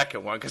make the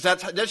second one because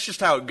that's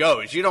just how it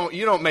goes. You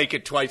don't make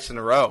it twice in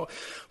a row.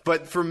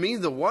 But for me,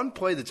 the one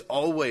play that's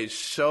always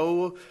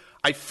so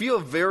I feel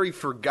very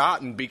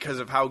forgotten because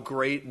of how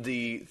great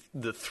the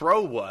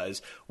throw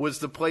was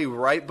the play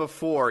right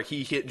before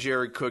he hit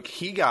Jared Cook.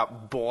 He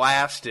got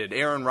blasted.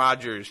 Aaron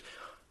Rodgers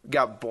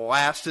got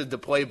blasted the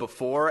play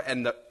before,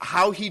 and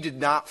how he did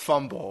not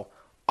fumble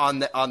on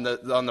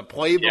the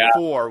play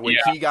before when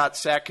he got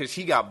sacked because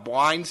he got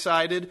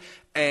blindsided,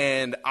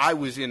 and I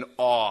was in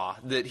awe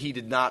that he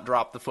did not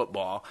drop the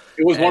football.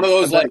 It was one of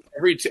those like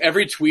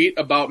every tweet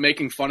about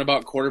making fun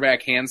about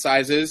quarterback hand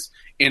sizes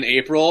in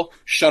April.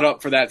 Shut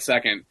up for that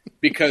second,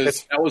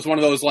 because that was one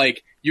of those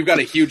like you got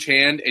a huge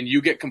hand and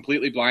you get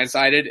completely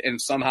blindsided, and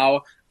somehow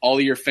all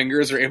of your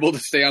fingers are able to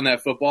stay on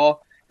that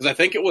football. Because I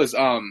think it was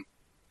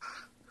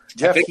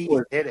Jeff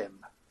Heath hit him.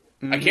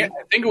 I think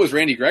it was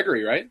Randy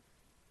Gregory, right?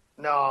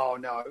 No,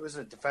 it was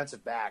a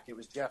defensive back. It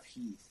was Jeff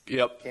Heath.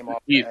 Yep. Came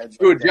off the edge.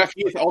 Dude, Jeff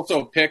Heath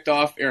also picked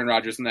off Aaron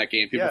Rodgers in that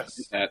game. People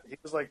yes, that. He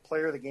was like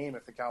player of the game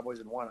if the Cowboys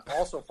had won.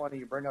 Also funny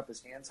you bring up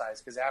his hand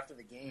size because after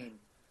the game,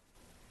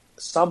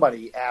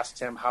 somebody asked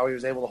him how he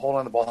was able to hold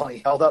on the ball, and he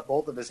held up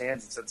both of his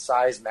hands and said,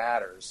 "Size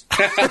matters."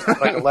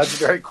 Like a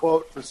legendary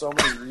quote for so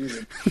many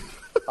reasons.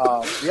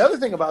 The other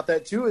thing about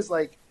that, too, is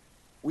like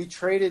we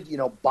traded,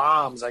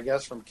 bombs, I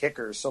guess, from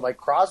kickers. So like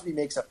Crosby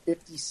makes a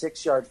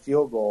 56-yard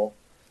field goal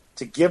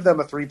to give them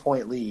a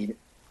 3-point lead.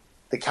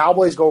 The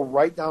Cowboys go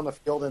right down the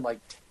field in like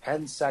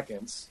 10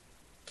 seconds,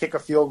 kick a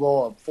field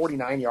goal, a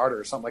 49-yarder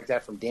or something like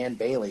that from Dan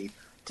Bailey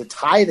to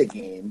tie the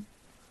game.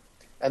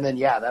 And then,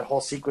 that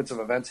whole sequence of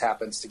events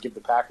happens to give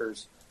the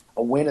Packers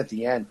a win at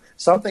the end.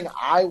 Something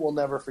I will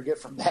never forget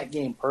from that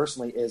game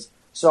personally is,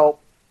 so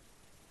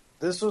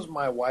this was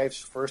my wife's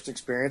first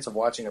experience of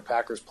watching a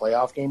Packers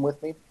playoff game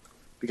with me.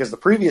 Because the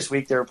previous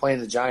week they were playing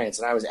the Giants,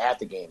 and I was at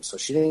the game. So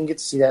she didn't get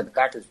to see that. The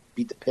Packers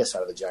beat the piss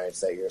out of the Giants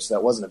that year, so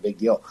that wasn't a big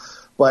deal.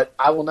 But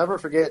I will never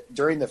forget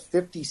during the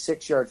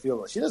 56-yard field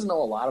goal. She doesn't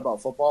know a lot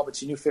about football, but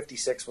she knew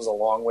 56 was a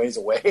long ways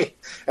away.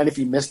 And if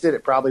you missed it,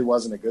 it probably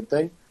wasn't a good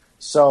thing.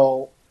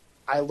 So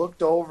I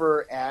looked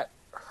over at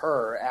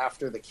her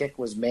after the kick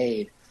was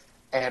made,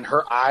 and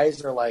her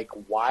eyes are like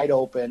wide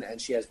open, and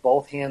she has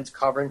both hands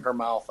covering her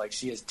mouth like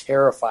she is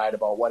terrified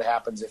about what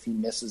happens if he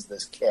misses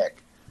this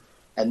kick.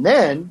 And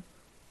then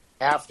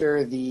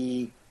after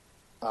the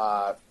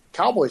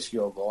Cowboys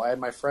field goal, I had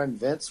my friend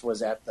Vince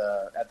was at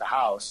the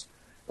house,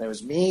 and it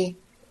was me,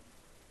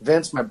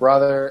 Vince, my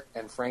brother,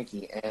 and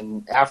Frankie.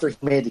 And after he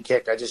made the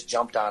kick, I just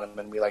jumped on him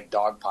and we like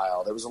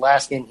dogpiled. It was the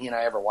last game he and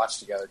I ever watched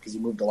together because he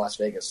moved to Las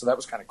Vegas, so that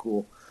was kind of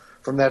cool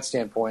from that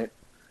standpoint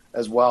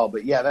as well.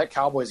 But that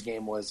Cowboys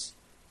game was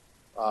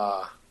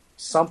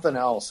something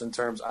else in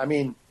terms. I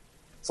mean,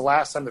 it's the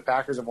last time the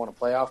Packers have won a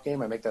playoff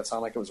game. I make that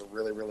sound like it was a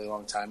really, really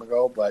long time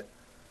ago, but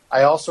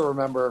I also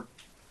remember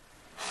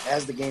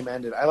as the game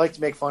ended, I like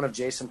to make fun of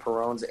Jason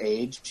Perrone's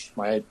age,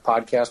 my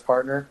podcast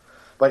partner,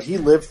 but he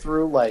lived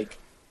through like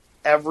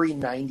every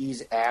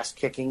 90s ass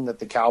kicking that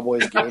the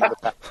Cowboys gave the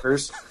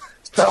Packers.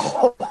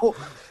 So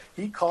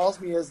he calls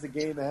me as the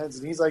game ends,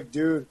 and he's like,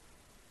 dude,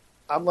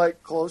 I'm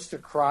like close to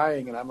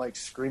crying, and I'm like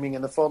screaming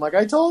in the phone, like,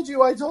 I told you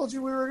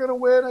we were going to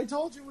win. I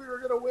told you we were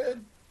going to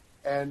win.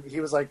 And he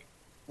was like,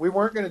 we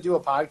weren't going to do a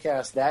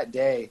podcast that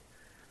day.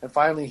 And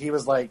finally he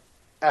was like,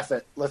 F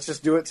it, let's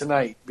just do it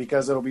tonight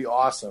because it'll be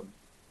awesome.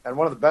 And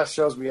one of the best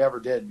shows we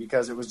ever did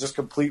because it was just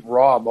complete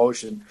raw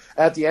emotion.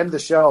 At the end of the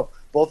show,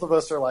 both of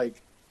us are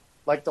like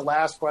the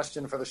last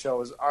question for the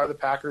show is, are the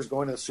Packers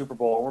going to the Super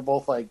Bowl? And we're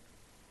both like,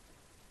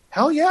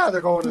 hell yeah,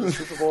 they're going to the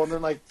Super Bowl. And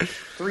then like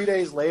 3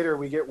 days later,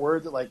 we get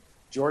word that like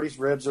Jordy's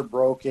ribs are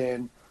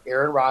broken,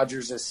 Aaron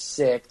Rodgers is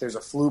sick, there's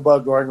a flu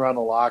bug going around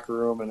the locker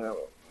room, and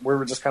we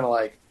were just kind of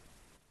like,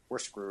 we're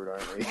screwed,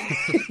 aren't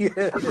we?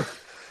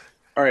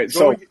 All right,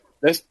 so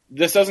this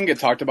doesn't get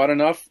talked about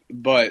enough,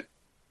 but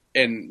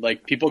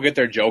like people get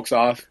their jokes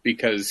off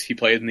because he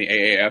played in the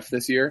AAF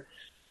this year,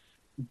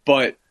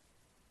 but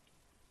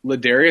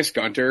Ladarius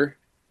Gunter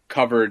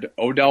covered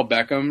Odell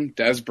Beckham,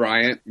 Dez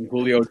Bryant, and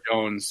Julio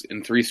Jones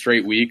in 3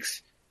 straight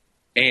weeks,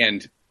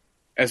 and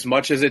as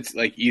much as it's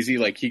like easy,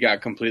 like he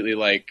got completely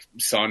like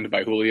sunned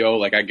by Julio,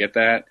 like I get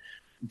that,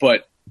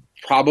 but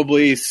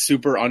probably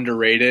super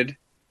underrated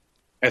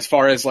as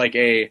far as like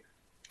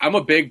I'm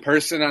a big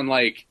person on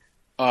like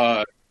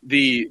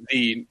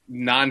the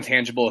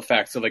non-tangible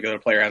effects that like another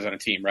player has on a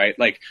team, right?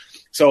 Like,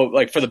 so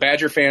like for the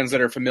Badger fans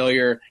that are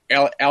familiar,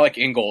 Alec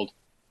Ingold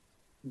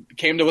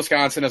came to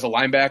Wisconsin as a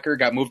linebacker,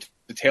 got moved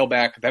to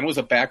tailback, then was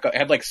a backup,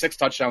 had like 6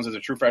 touchdowns as a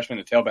true freshman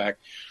at tailback,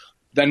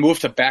 then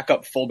moved to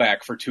backup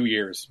fullback for 2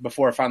 years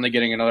before finally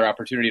getting another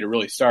opportunity to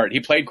really start. He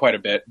played quite a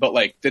bit, but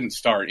like didn't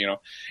start,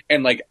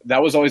 and like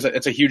that was always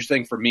it's a huge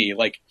thing for me.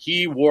 Like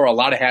he wore a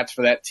lot of hats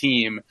for that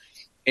team,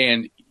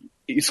 and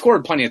he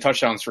scored plenty of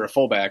touchdowns for a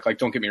fullback. Like,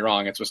 don't get me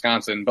wrong, it's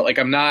Wisconsin, but like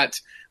I'm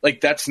not like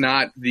that's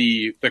not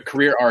the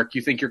career arc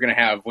you think you're going to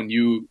have when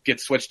you get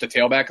switched to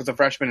tailback as a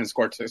freshman and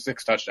scored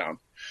 6 touchdowns.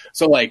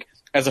 So like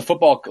as a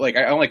football, like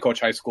I only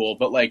coach high school,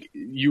 but like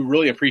you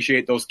really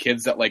appreciate those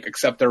kids that like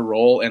accept their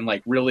role and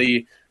like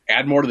really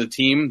add more to the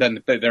team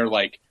than they're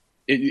like.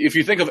 If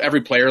you think of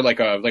every player like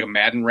a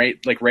Madden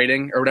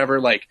rating or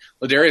whatever, like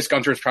Ladarius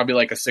Gunter is probably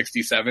like a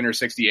 67 or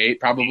 68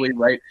 probably,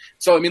 right?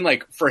 So I mean,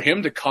 like for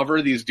him to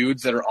cover these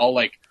dudes that are all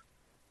like,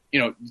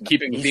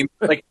 keeping the team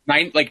like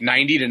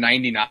 90 to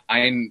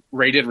 99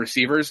 rated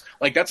receivers,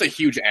 like that's a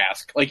huge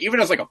ask. Like even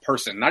as like a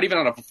person, not even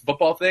on a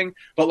football thing,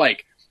 but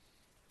like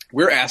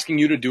we're asking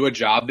you to do a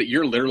job that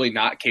you're literally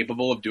not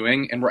capable of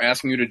doing, and we're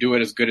asking you to do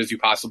it as good as you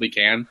possibly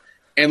can.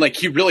 And, like,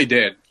 he really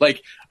did.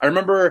 Like, I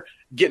remember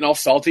getting all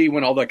salty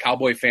when all the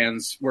Cowboy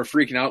fans were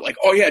freaking out, like,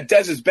 oh, yeah,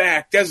 Dez is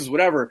back, Dez is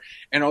whatever.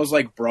 And I was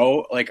like,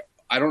 bro, like,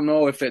 I don't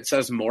know if it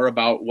says more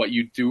about what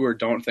you do or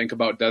don't think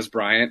about Dez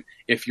Bryant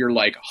if you're,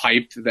 like,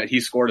 hyped that he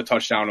scored a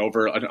touchdown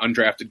over an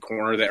undrafted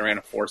corner that ran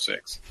a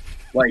 4.6.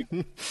 Like,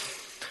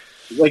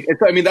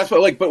 I mean, that's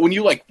what, like, but when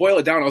you, like, boil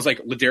it down, I was like,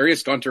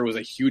 Ladarius Gunter was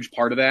a huge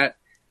part of that.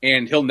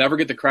 And he'll never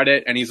get the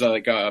credit, and he's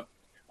like a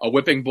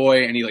whipping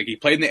boy, and he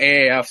played in the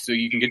AAF, so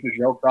you can get your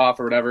jokes off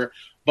or whatever.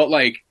 But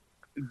like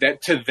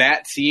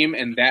that team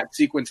and that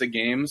sequence of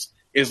games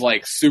is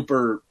like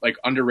super like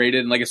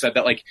underrated. And like I said,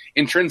 that like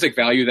intrinsic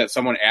value that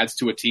someone adds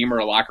to a team or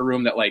a locker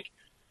room, that like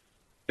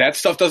that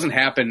stuff doesn't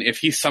happen if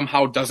he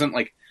somehow doesn't,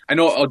 like, I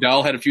know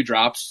Odell had a few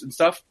drops and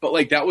stuff, but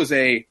like that was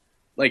a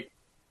like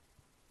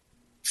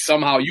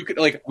somehow you could,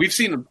 like, we've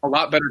seen a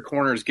lot better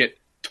corners get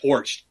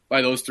torched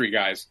by those three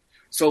guys.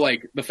 So,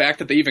 like, the fact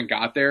that they even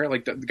got there,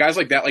 like, the guys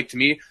like that, like, to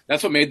me,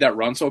 that's what made that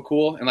run so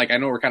cool. And, like, I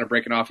know we're kind of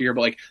breaking off here,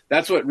 but, like,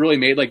 that's what really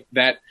made, like,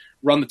 that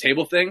run the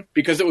table thing,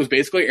 because it was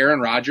basically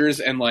Aaron Rodgers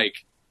and,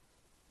 like,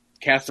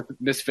 cast of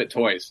misfit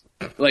toys.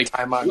 Like,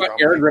 you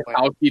got Aaron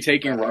Ripkowski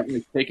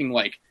taking,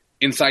 like,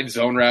 inside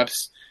zone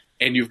reps,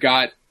 and you've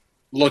got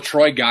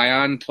LaTroy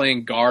Guion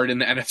playing guard in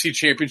the NFC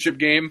Championship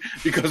game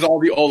because all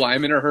the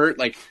O-linemen are hurt.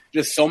 Like,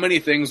 just so many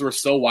things were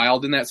so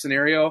wild in that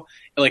scenario.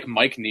 And, like,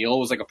 Mike Neal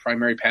was, like, a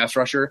primary pass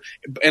rusher.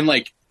 And,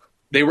 like,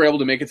 they were able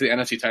to make it to the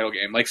NFC title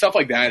game. Like, stuff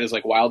like that is,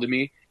 like, wild to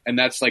me. And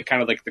that's, like, kind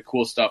of, like, the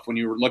cool stuff when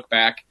you look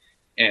back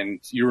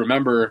and you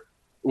remember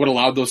what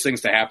allowed those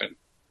things to happen.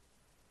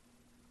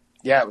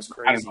 Yeah, it was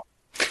crazy.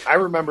 I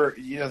remember,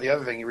 you know, the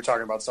other thing you were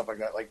talking about, stuff like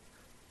that, like,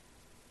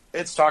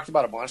 it's talked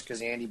about a bunch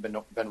because Andy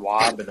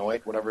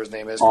Benoit, whatever his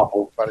name is,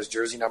 about his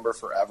jersey number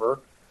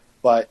forever.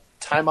 But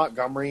Ty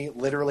Montgomery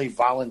literally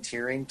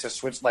volunteering to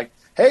switch, like,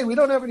 hey, we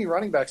don't have any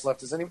running backs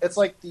left. It's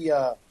like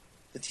the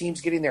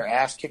teams getting their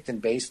ass kicked in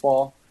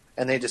baseball,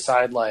 and they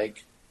decide,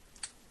 like,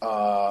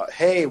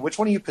 hey, which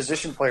one of you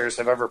position players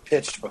have ever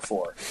pitched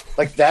before?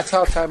 Like, that's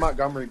how Ty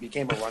Montgomery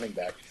became a running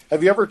back.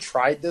 Have you ever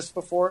tried this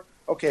before?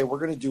 Okay, we're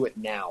going to do it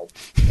now.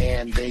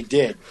 And they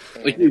did.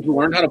 And like, you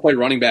learned how to play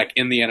running back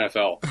in the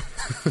NFL.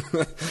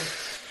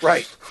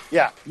 Right.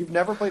 Yeah. You've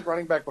never played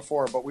running back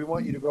before, but we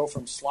want you to go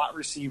from slot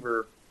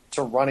receiver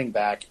to running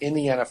back in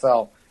the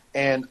NFL.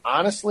 And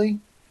honestly,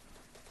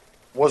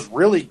 was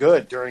really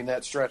good during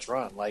that stretch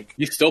run. Like,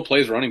 he still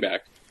plays running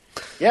back.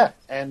 Yeah.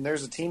 And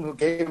there's a team who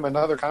gave him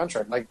another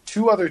contract. Like,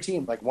 two other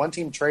teams, like, one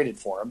team traded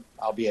for him,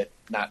 albeit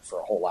not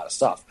for a whole lot of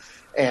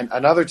stuff. And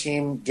another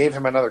team gave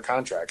him another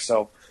contract.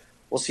 So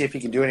we'll see if he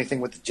can do anything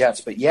with the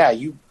Jets. But yeah,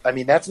 I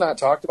mean, that's not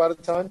talked about a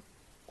ton.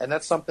 And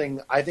that's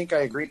something I think I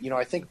agree. You know,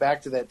 I think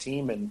back to that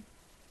team and,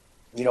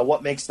 you know,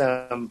 what makes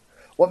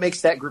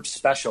that group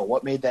special?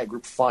 What made that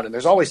group fun? And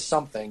there's always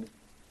something,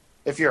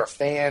 if you're a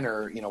fan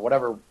or, you know,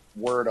 whatever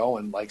word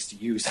Owen likes to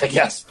use, I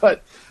guess.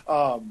 But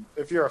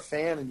if you're a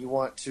fan and you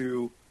want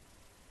to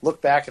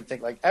look back and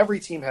think, like, every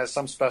team has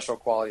some special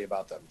quality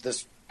about them.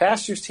 This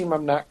past year's team,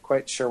 I'm not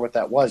quite sure what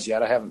that was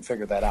yet. I haven't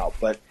figured that out.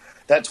 But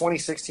that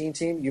 2016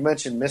 team, you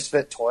mentioned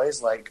misfit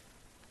toys, like,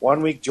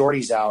 1 week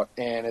Jordy's out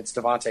and it's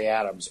Devontae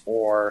Adams,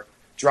 or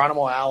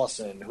Geronimo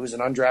Allison, who's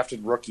an undrafted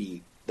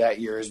rookie that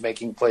year, is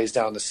making plays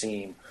down the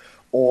seam,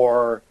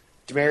 or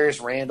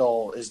Demarius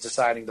Randall is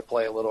deciding to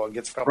play a little and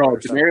gets a couple. Bro,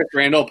 Demarius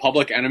Randall,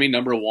 public enemy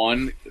number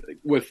one,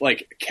 with,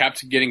 like,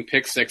 kept getting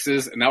pick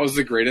sixes, and that was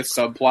the greatest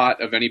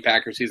subplot of any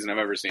Packer season I've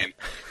ever seen.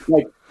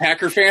 Like,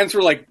 Packer fans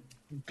were, like,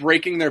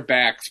 breaking their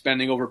backs,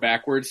 bending over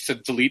backwards to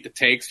delete the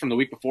takes from the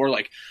week before.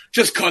 Like,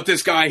 just cut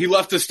this guy. He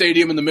left the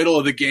stadium in the middle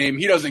of the game.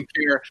 He doesn't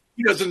care.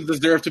 He doesn't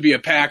deserve to be a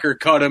Packer.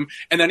 Cut him.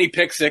 And then he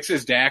picks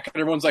sixes, Dak, and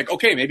everyone's like,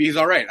 okay, maybe he's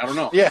all right. I don't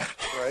know. Yeah,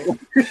 right.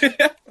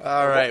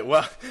 All right.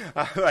 Well,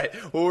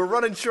 we're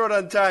running short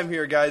on time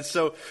here, guys.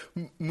 So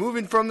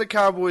moving from the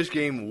Cowboys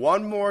game,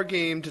 one more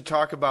game to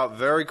talk about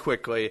very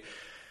quickly,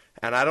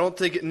 and I don't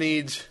think it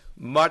needs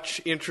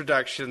much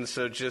introduction,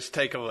 so just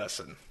take a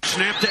listen.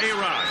 Snap to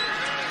A-Rod.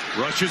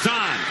 Rushes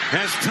on,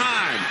 has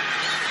time,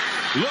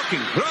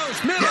 looking, throws,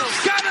 middle,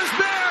 got his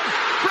man,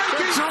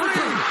 breaking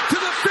free, to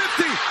the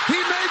 50,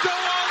 he may go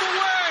all the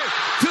way,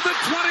 to the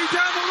 20,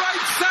 down the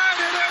right side,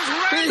 and there's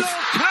Randall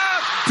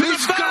Cobb, to the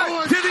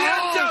 5, to the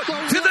end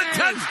zone, to the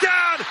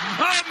touchdown,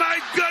 oh my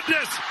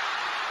goodness,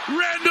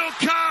 Randall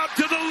Cobb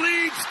to the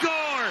lead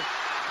score,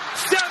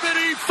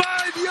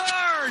 75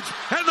 yards,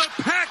 and the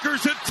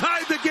Packers have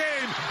tied the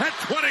game at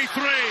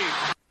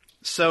 23.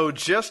 So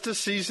just a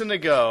season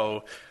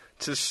ago,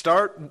 to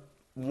start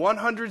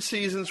 100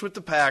 seasons with the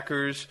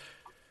Packers,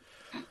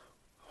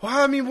 well,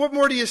 I mean, what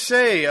more do you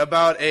say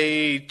about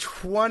a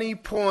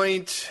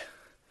 20-point,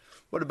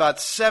 what about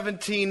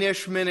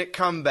 17-ish minute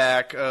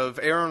comeback of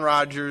Aaron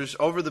Rodgers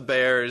over the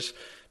Bears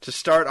to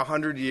start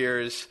 100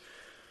 years?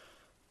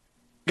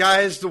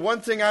 Guys, the one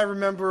thing I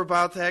remember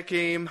about that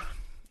game,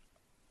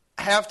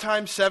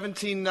 halftime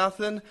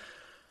 17-0.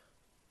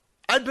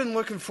 I'd been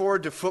looking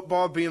forward to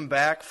football being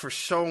back for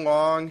so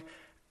long.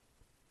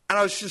 and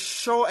I was just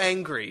so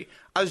angry.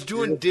 I was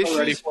doing dishes. So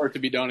ready for it to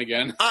be done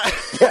again.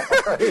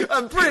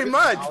 Pretty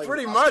much.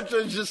 I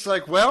was just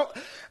like, well,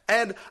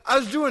 and I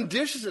was doing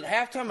dishes at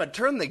halftime. I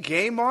turned the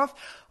game off.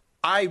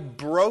 I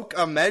broke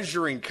a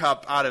measuring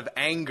cup out of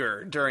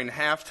anger during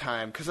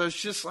halftime because I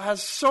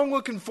was so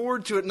looking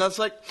forward to it. And I was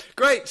like,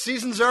 great,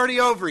 season's already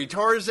over. He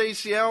tore his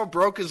ACL,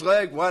 broke his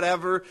leg,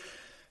 whatever.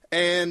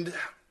 And,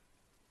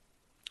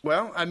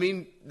 well, I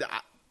mean,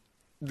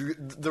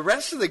 the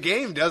rest of the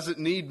game doesn't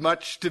need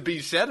much to be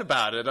said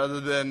about it other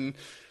than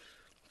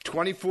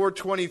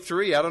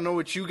 24-23. I don't know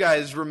what you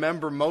guys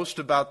remember most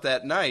about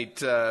that night,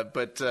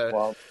 but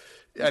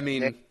I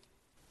mean. Nick,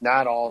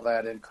 not all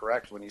that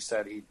incorrect when you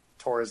said he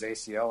tore his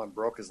ACL and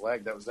broke his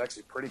leg. That was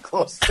actually pretty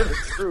close to the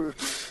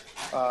truth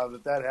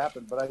that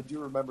happened. But I do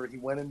remember he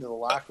went into the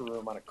locker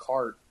room on a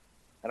cart,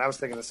 and I was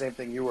thinking the same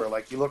thing you were.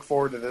 Like, you look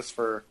forward to this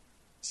for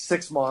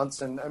 6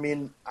 months, and I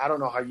mean, I don't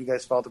know how you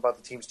guys felt about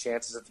the team's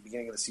chances at the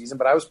beginning of the season,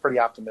 but I was pretty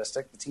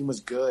optimistic. The team was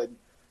good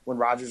when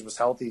Rodgers was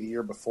healthy the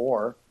year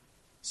before.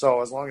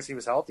 So as long as he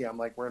was healthy, I'm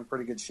like, we're in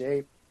pretty good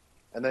shape.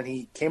 And then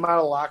he came out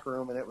of the locker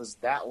room, and it was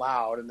that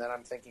loud. And then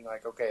I'm thinking,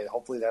 like, okay,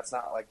 hopefully that's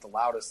not, like, the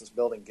loudest this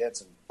building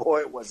gets. And,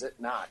 boy, was it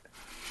not.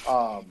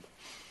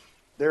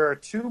 There are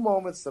two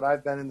moments that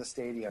I've been in the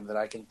stadium that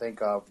I can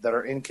think of that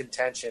are in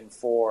contention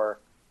for,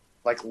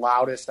 like,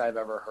 loudest I've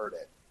ever heard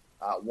it.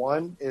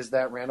 One is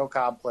that Randall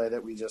Cobb play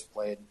that we just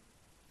played.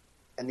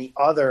 And the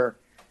other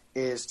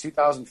is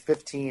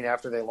 2015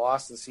 after they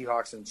lost the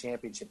Seahawks in the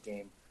championship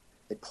game.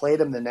 They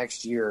played them the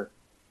next year,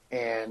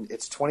 and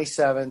it's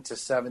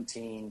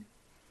 27-17.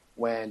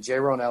 When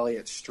Jaron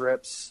Elliott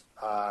strips,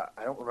 I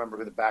don't remember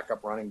who the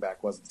backup running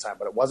back was at the time,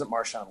 but it wasn't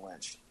Marshawn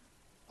Lynch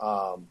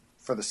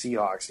for the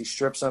Seahawks. He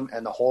strips him,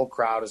 and the whole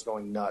crowd is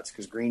going nuts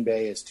because Green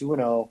Bay is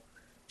 2-0.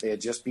 They had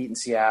just beaten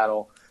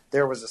Seattle.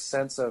 There was a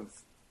sense of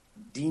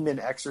demon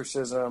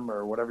exorcism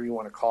or whatever you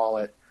want to call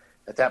it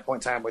at that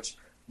point in time, which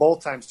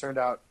both times turned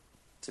out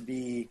to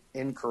be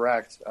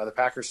incorrect. The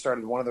Packers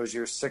started one of those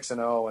years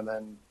 6-0 and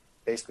then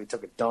basically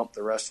took a dump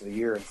the rest of the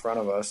year in front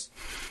of us.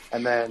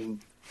 And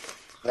then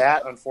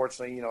that,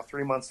 unfortunately,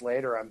 3 months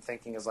later, I'm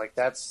thinking is like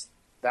that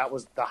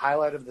was the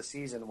highlight of the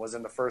season was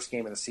in the first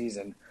game of the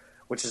season,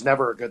 which is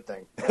never a good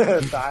thing.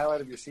 The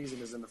highlight of your season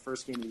is in the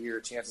first game of the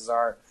year. Chances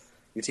are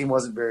your team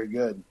wasn't very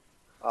good.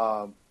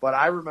 But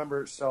I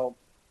remember, so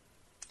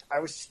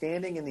I was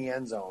standing in the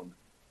end zone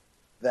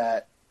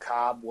that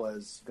Cobb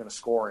was going to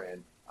score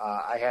in.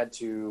 I had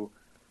to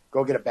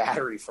go get a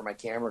battery for my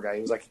camera guy.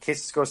 He was like, in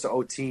case this goes to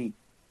OT,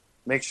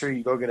 make sure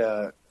you go get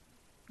a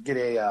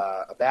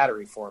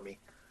battery for me.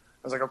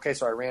 I was like, okay,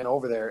 so I ran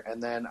over there,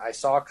 and then I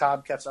saw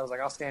Cobb catch. I was like,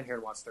 I'll stand here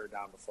and watch third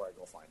down before I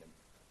go find him.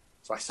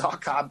 So I saw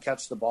Cobb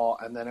catch the ball,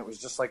 and then it was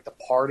just like the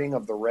parting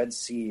of the Red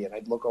Sea, and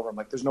I'd look over, I'm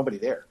like, there's nobody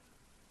there.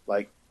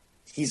 Like,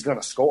 he's going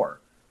to score.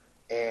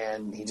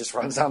 And he just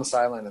runs down the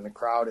sideline, and the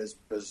crowd is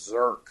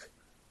berserk.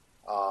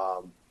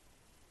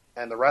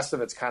 And the rest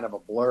of it's kind of a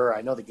blur.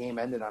 I know the game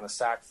ended on a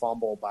sack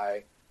fumble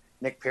by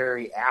Nick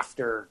Perry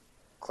after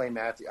Clay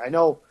Matthews. I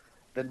know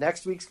the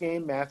next week's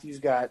game, Matthews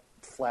got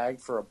flagged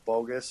for a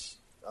bogus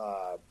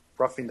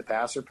roughing the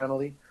passer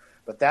penalty.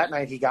 But that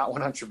night he got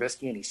one on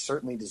Trubisky, and he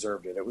certainly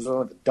deserved it. It was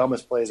one of the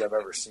dumbest plays I've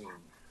ever seen,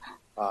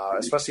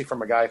 especially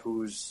from a guy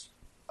who's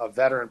a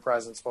veteran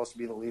presence, supposed to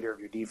be the leader of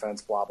your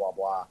defense, blah, blah,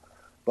 blah.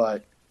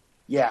 But,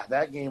 yeah,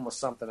 that game was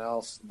something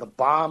else. The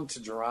bomb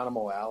to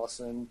Geronimo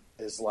Allison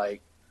is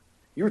like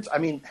I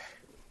mean,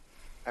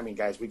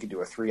 guys, we could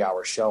do a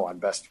 3-hour show on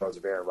best throws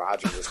of Aaron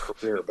Rodgers'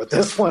 career, but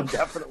this one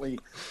definitely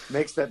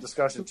makes that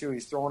discussion too.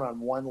 He's throwing on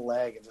one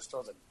leg and just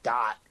throws a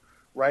dot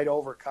right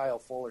over Kyle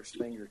Fuller's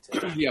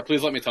fingertip. Yeah,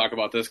 please let me talk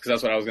about this because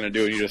that's what I was going to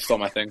do, and you just stole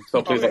my thing.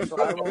 So please. Okay, so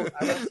I won't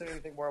say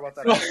anything more about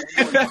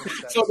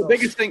that. So the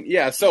biggest thing,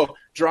 so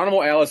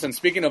Geronimo Allison,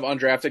 speaking of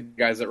undrafted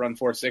guys that run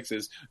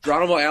 4.6s,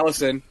 Geronimo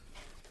Allison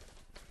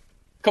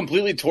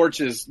completely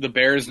torches the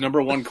Bears' number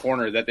one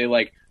corner that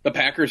the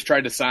Packers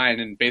tried to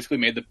sign and basically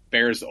made the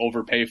Bears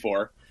overpay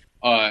for.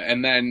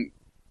 And then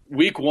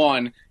week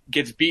one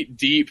gets beat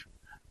deep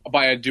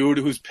by a dude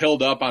who's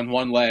pilled up on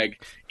one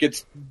leg,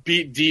 gets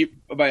beat deep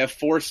by a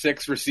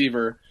 4.6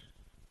 receiver,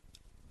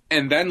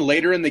 and then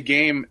later in the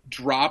game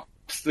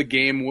drops the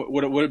game,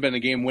 what it would have been the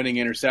game-winning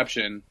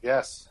interception.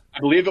 Yes. I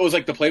believe it was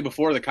like the play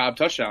before the Cobb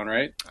touchdown,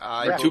 right?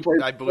 I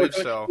believe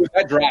so.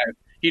 That drive,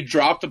 he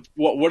dropped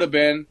what would have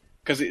been,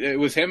 because it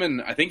was him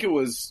and I think it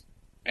was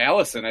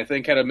Allison, I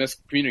think, had a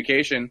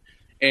miscommunication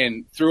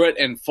and threw it,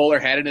 and Fuller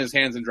had it in his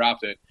hands and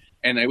dropped it.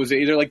 And it was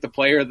either like the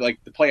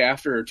play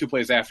after or 2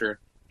 plays after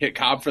hit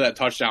Cobb for that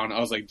touchdown. I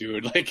was like,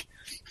 dude, like,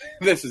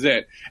 this is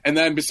it. And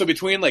then so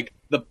between like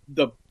the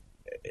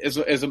as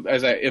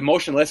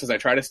emotionless as I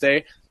try to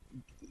stay,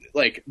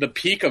 like the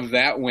peak of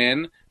that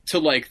win to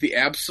like the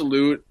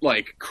absolute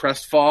like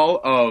crestfall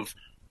of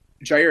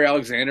Jair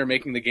Alexander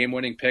making the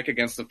game-winning pick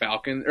against the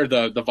Falcons or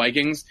the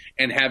Vikings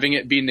and having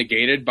it be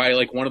negated by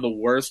like one of the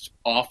worst,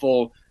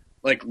 awful,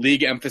 like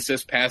league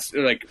emphasis pass,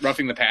 or like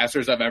roughing the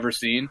passers I've ever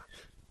seen,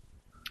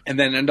 and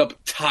then end up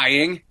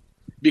tying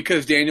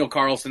because Daniel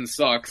Carlson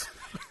sucks.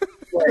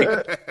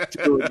 like,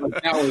 dude,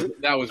 like,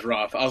 that was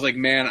rough. I was like,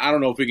 man, I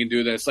don't know if we can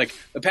do this. Like,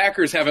 the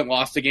Packers haven't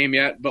lost a game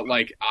yet, but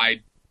like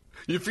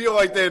you feel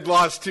like they had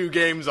lost 2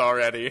 games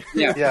already.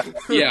 Yeah.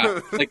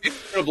 Like, they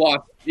should have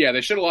lost. Yeah,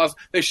 they should have lost.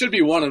 They should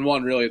be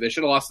 1-1, really. They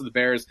should have lost to the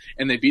Bears,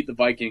 and they beat the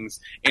Vikings,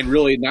 and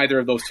really neither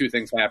of those 2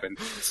 things happened.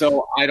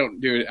 So I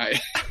don't, dude.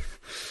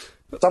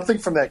 Something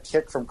from that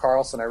kick from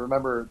Carlson. I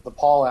remember the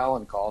Paul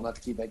Allen call, not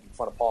to keep making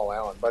fun of Paul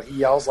Allen, but he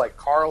yells like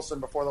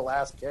Carlson before the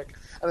last kick,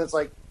 and it's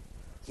like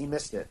he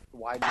missed it.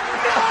 Why?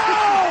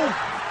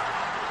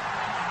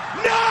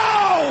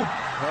 No!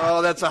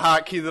 Oh, that's a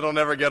hotkey that'll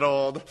never get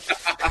old.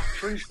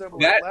 Pretty simple.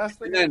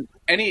 And then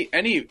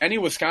any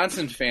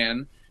Wisconsin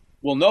fan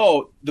will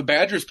know the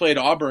Badgers played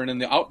Auburn in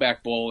the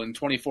Outback Bowl in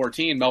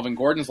 2014. Melvin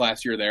Gordon's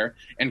last year there,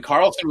 and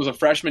Carlson was a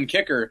freshman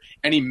kicker,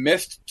 and he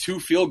missed 2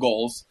 field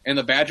goals, and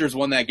the Badgers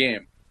won that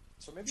game.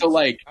 So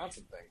like,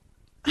 Wisconsin thing.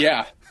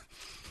 Yeah.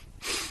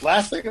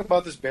 Last thing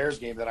about this Bears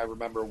game that I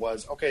remember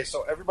was, okay,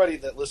 so everybody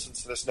that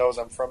listens to this knows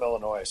I'm from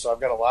Illinois, so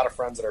I've got a lot of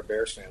friends that are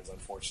Bears fans,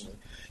 unfortunately.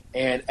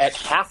 And at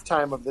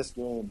halftime of this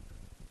game,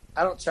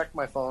 I don't check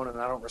my phone and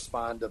I don't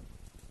respond to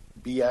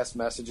BS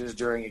messages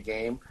during a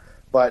game,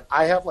 but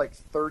I have like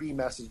 30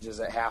 messages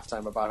at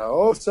halftime about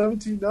how,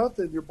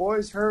 17-0, your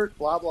boy's hurt,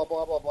 blah, blah,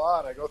 blah, blah, blah.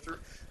 And I go through.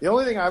 The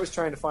only thing I was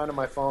trying to find on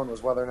my phone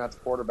was whether or not the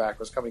quarterback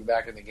was coming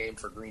back in the game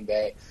for Green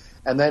Bay.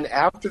 And then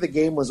after the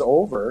game was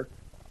over,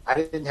 I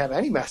didn't have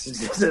any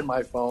messages in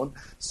my phone,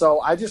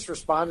 so I just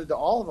responded to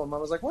all of them. I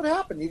was like, what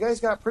happened? You guys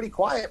got pretty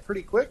quiet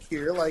pretty quick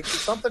here. Like, did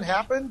something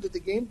happen? Did the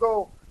game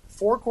go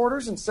 4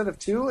 quarters instead of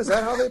 2? Is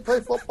that how they play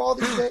football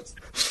these days?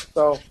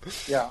 So,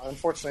 yeah,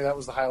 unfortunately, that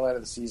was the highlight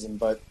of the season.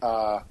 But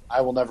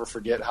I will never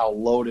forget how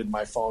loaded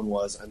my phone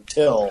was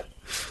until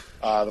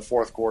the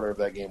 4th quarter of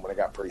that game when it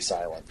got pretty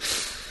silent.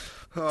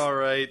 All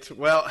right.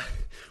 Well,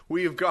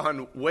 we have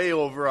gone way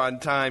over on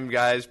time,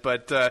 guys,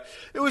 but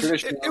it was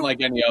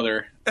like any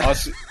other.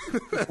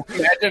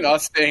 Imagine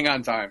us staying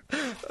on time.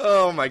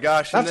 Oh my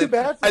gosh! Not too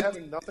bad for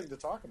having nothing to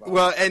talk about.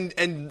 Well, and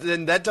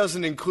then that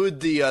doesn't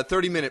include the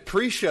 30-minute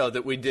pre-show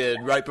that we did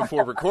right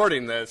before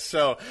recording this.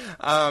 So,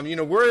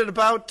 we're at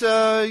about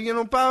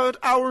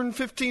hour and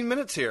 15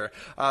 minutes here.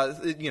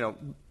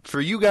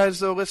 For you guys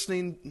though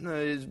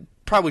listening.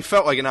 Probably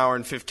felt like an hour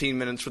and 15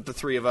 minutes with the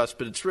 3 of us,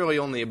 but it's really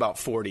only about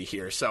 40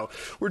 here, so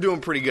we're doing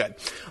pretty good.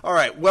 All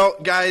right, well,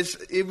 guys,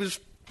 it was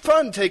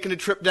fun taking a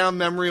trip down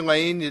memory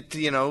lane.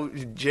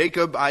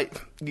 Jacob,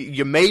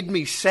 you made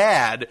me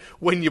sad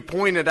when you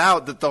pointed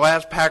out that the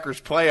last Packers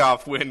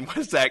playoff win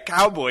was that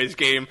Cowboys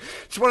game.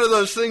 It's one of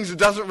those things that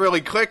doesn't really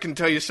click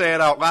until you say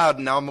it out loud,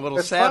 and now I'm a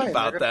little sad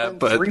about that.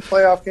 But 3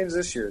 playoff games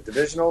this year: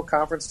 divisional,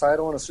 conference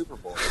title, and a Super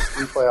Bowl. It's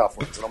 3 playoff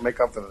wins. It'll make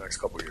up for the next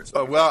couple of years.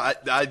 Well,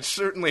 I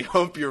certainly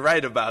hope you're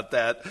right about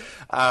that.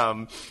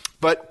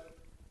 But.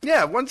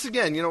 Yeah, once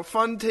again,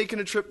 fun taking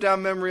a trip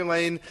down memory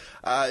lane,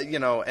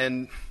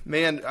 and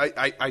man,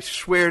 I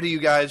swear to you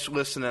guys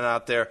listening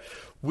out there,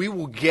 we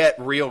will get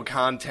real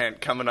content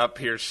coming up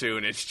here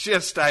soon. It's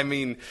just,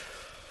 when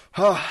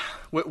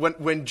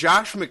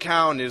Josh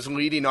McCown is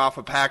leading off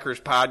a Packers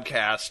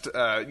podcast,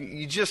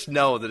 you just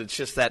know that it's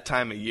just that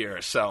time of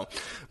year. So,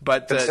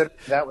 but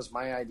that was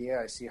my idea.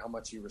 I see how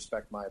much you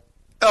respect my.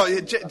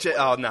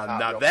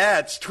 Now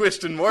that's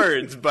twisting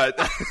words, but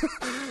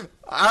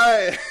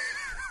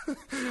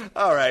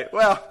All right.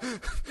 Well,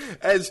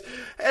 as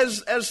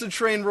the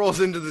train rolls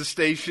into the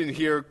station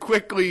here,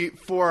 quickly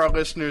for our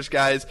listeners,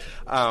 guys,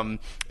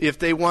 if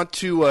they want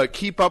to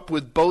keep up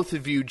with both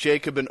of you,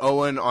 Jacob and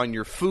Owen, on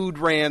your food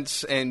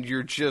rants and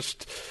your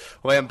just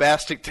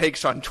lambastic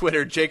takes on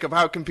Twitter, Jacob,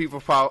 how can people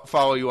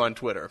follow you on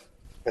Twitter?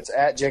 It's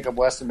at Jacob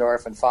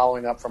Westendorf, and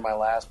following up from my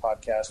last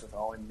podcast with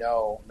Owen,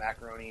 no,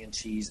 macaroni and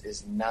cheese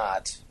is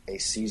not a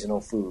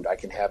seasonal food. I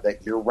can have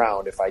that year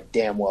round if I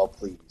damn well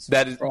please.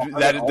 That is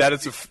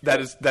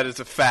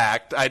a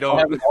fact. I don't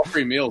have all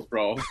 3 meals,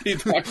 bro.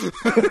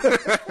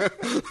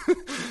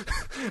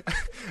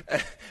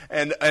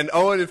 And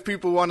Owen, if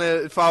people want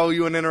to follow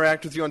you and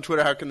interact with you on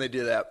Twitter, how can they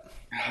do that?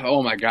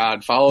 Oh my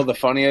God! Follow the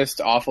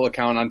funniest awful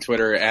account on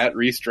Twitter at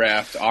Reese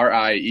Draft,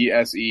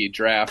 RIESE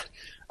Draft.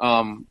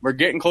 We're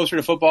getting closer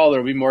to football. There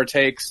will be more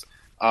takes.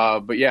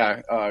 But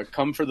yeah,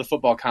 come for the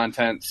football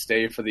content.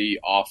 Stay for the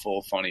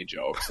awful, funny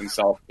jokes and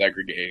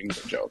self-degrading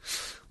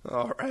jokes.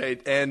 All right.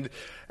 And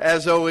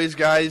as always,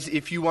 guys,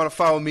 if you want to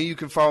follow me, you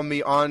can follow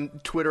me on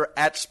Twitter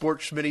at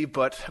SportsSmitty.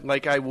 But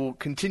like I will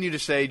continue to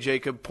say,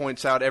 Jacob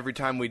points out every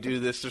time we do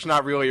this, there's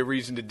not really a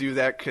reason to do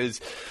that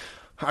because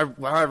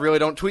I really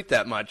don't tweet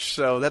that much,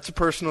 so that's a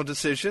personal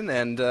decision,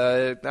 and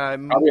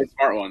I'm probably a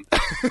smart one.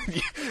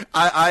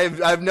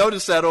 I've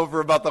noticed that over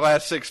about the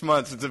last 6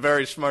 months. It's a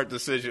very smart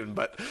decision,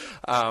 but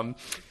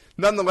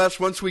nonetheless,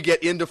 once we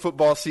get into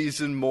football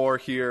season more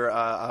here,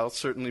 I'll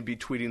certainly be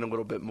tweeting a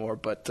little bit more,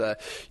 but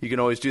you can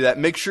always do that.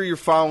 Make sure you're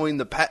following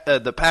the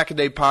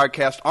Pack-A-Day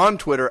Podcast on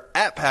Twitter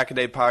at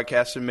Pack-A-Day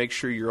Podcast, and make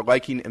sure you're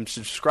liking and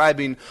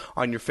subscribing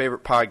on your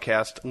favorite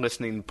podcast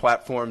listening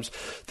platforms.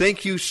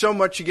 Thank you so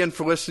much again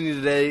for listening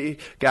today,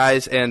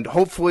 guys, and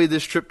hopefully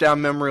this trip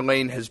down memory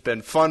lane has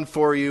been fun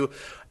for you.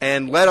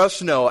 And let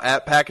us know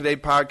at Pack-A-Day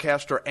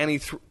Podcast or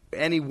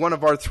any one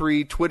of our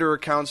 3 Twitter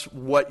accounts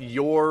what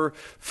your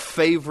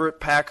favorite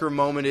Packer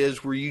moment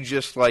is, where you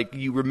just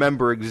you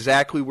remember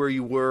exactly where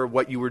you were,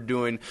 what you were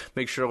doing.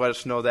 Make sure to let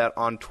us know that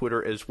on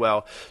Twitter as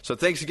well. So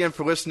thanks again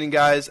for listening,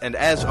 guys, and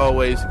as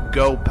always,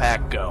 go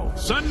Pack Go.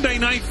 Sunday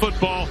Night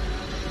Football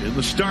in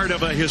the start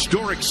of a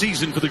historic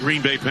season for the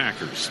Green Bay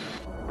Packers.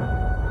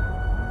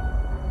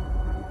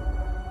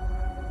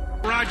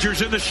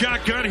 Rodgers in the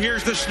shotgun.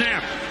 Here's the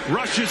snap.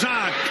 Rush is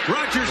on.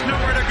 Rodgers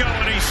nowhere to go,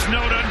 and he's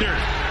snowed under.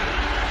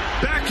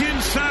 Back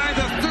inside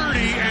the 30,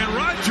 and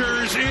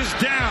Rodgers is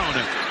down.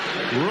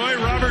 Roy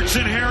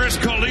Robertson, Harris,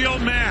 Khalil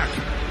Mack.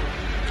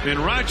 And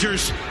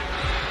Rodgers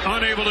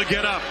unable to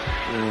get up.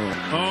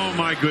 Oh,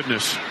 my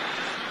goodness.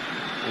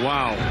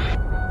 Wow.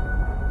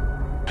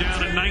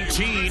 Down at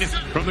 19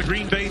 from the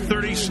Green Bay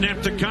 30.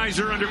 Snap to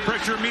Kaiser under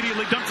pressure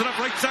immediately. Dumps it up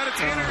right side. It's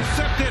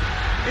intercepted.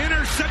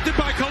 Intercepted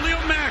by Khalil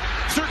Mack.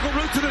 Circle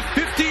route to the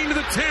 15 to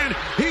the 10.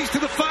 He's to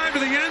the 5 to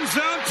the end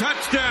zone.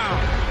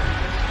 Touchdown.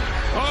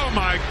 Oh,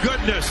 my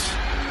goodness.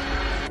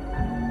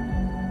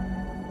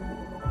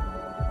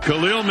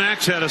 Khalil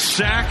Mack's had a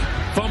sack,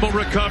 fumble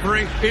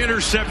recovery,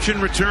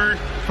 interception return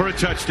for a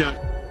touchdown.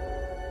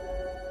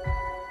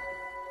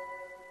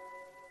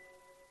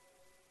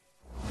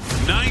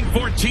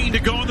 .9:14 to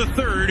go in the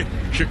third.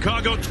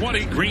 Chicago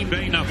 20, Green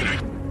Bay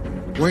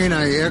nothing. Wayne,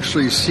 I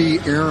actually see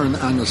Aaron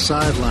on the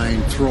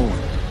sideline throwing.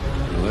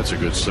 Well, that's a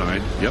good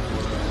sign. Yep,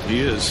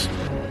 he is.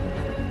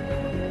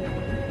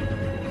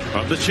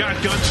 Of the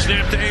shotgun,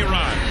 snap to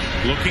A-Rod.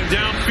 Looking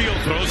downfield,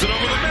 throws it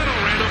over the middle.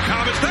 Randall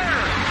Cobb is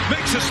there.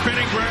 Makes a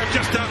spinning grab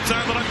just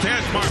outside the left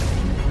hash mark.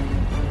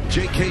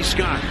 J.K.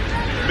 Scott,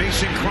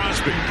 Mason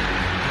Crosby.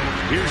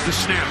 Here's the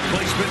snap.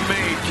 Placement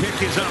made. Kick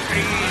is up,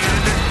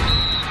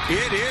 and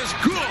it is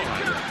good.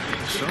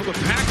 So the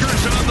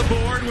Packers on the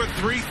board with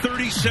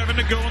 3:37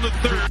 to go in the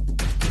third.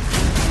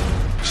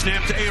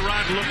 Snap to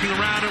A-Rod, looking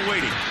around and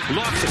waiting.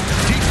 Lost it.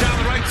 Deep down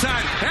the right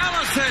side.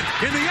 Allison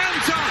in the end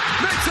zone.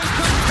 Makes a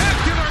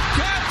spectacular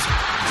catch.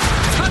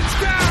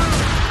 Touchdown.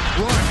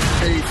 What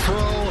a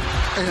throw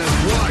and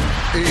what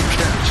a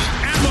catch.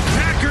 And the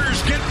Packers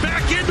get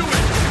back into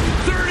it.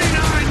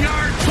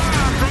 39-yard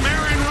bomb from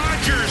Aaron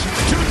Rodgers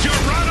to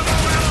Geronimo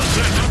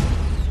Allison.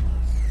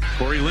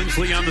 Corey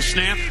Linsley on the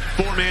snap.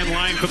 4-man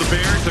line for the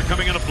Bears. They're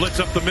coming on a blitz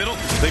up the middle.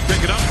 They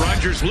pick it up.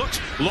 Rodgers looks.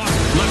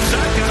 Lost left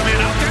side. Got a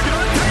man out there. Got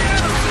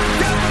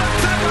him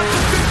left side by the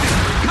 50.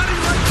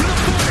 Cutting right to the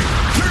 40.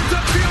 Turns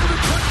upfield to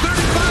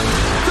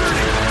 35,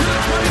 30, to the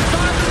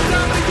 25, and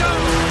down they go.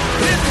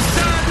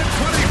 Inside the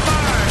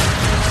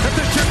 25. At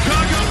the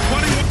Chicago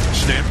 21.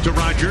 Snap to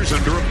Rodgers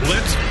under a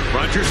blitz.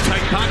 Rodgers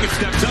tight pocket,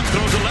 steps up,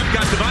 throws a left,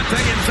 got Devontae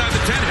inside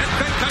the 10. Head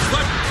fake, cuts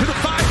left to the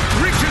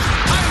 5. Reaches,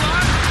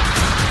 pylon,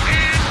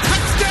 and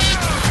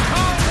touchdown.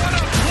 Oh, what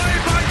a play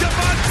by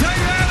Devontae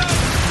Adams.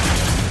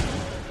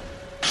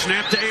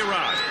 Snap to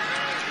A-Rod.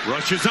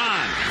 Rushes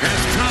on.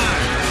 Has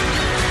time.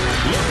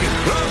 Looking.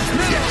 Throws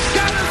middle.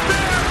 Got us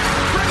there.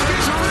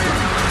 Breaking free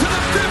to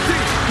the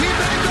 50. He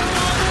may go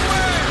all the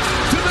way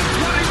to the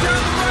 20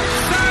 down the right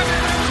side.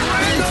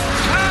 Randall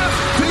Cobb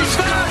to the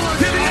 5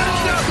 to the end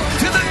zone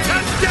to the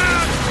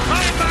touchdown.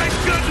 Oh my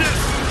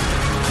goodness.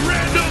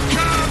 Randall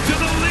Cobb to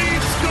the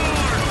lead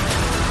score.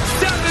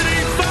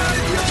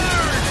 75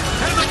 yards.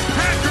 And the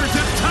Packers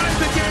have tied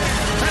the game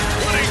at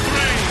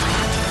 23.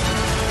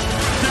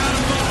 Down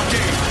the ball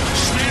game.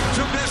 Snap to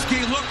Trubisky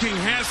looking,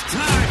 has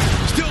time,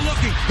 still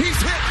looking, he's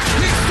hit,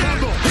 he's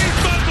fumbled, he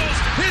fumbles,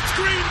 it's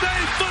Green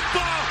Bay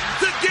football,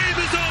 the game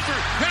is over,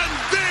 and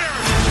there,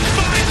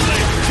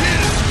 finally,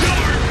 is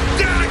your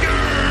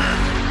dagger!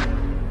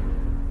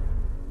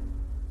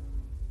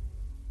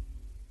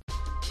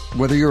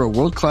 Whether you're a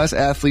world-class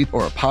athlete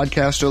or a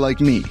podcaster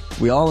like me,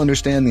 we all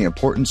understand the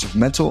importance of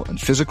mental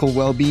and physical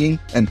well-being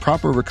and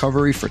proper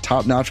recovery for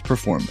top-notch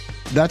performance.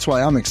 That's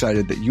why I'm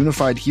excited that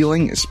Unified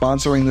Healing is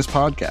sponsoring this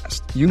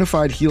podcast.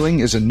 Unified Healing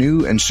is a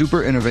new and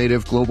super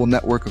innovative global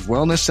network of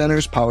wellness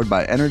centers powered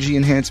by Energy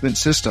Enhancement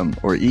System,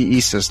 or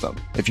EE System.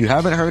 If you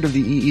haven't heard of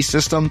the EE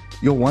System,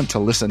 you'll want to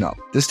listen up.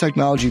 This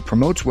technology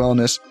promotes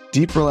wellness,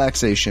 deep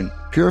relaxation,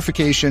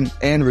 purification,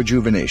 and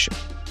rejuvenation.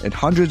 In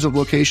hundreds of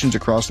locations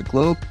across the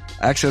globe,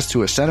 access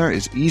to a center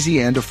is easy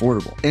and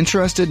affordable.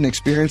 Interested in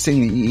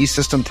experiencing the EE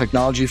System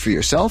technology for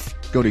yourself?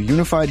 Go to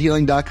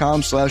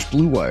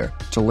unifiedhealing.com/bluewire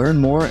to learn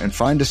more and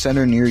find a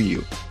center near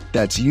you.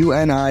 That's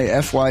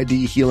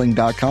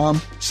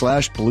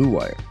unifydhealing.com/Blue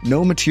Wire.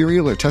 No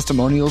material or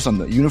testimonials on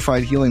the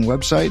Unified Healing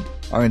website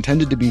are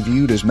intended to be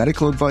viewed as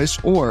medical advice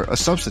or a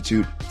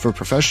substitute for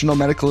professional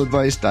medical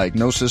advice,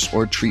 diagnosis,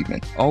 or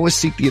treatment. Always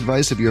seek the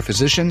advice of your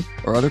physician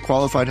or other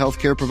qualified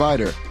healthcare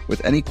provider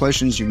with any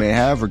questions you may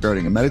have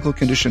regarding a medical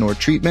condition or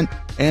treatment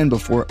and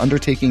before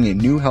undertaking a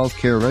new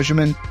healthcare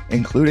regimen,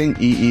 including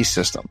EE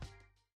system.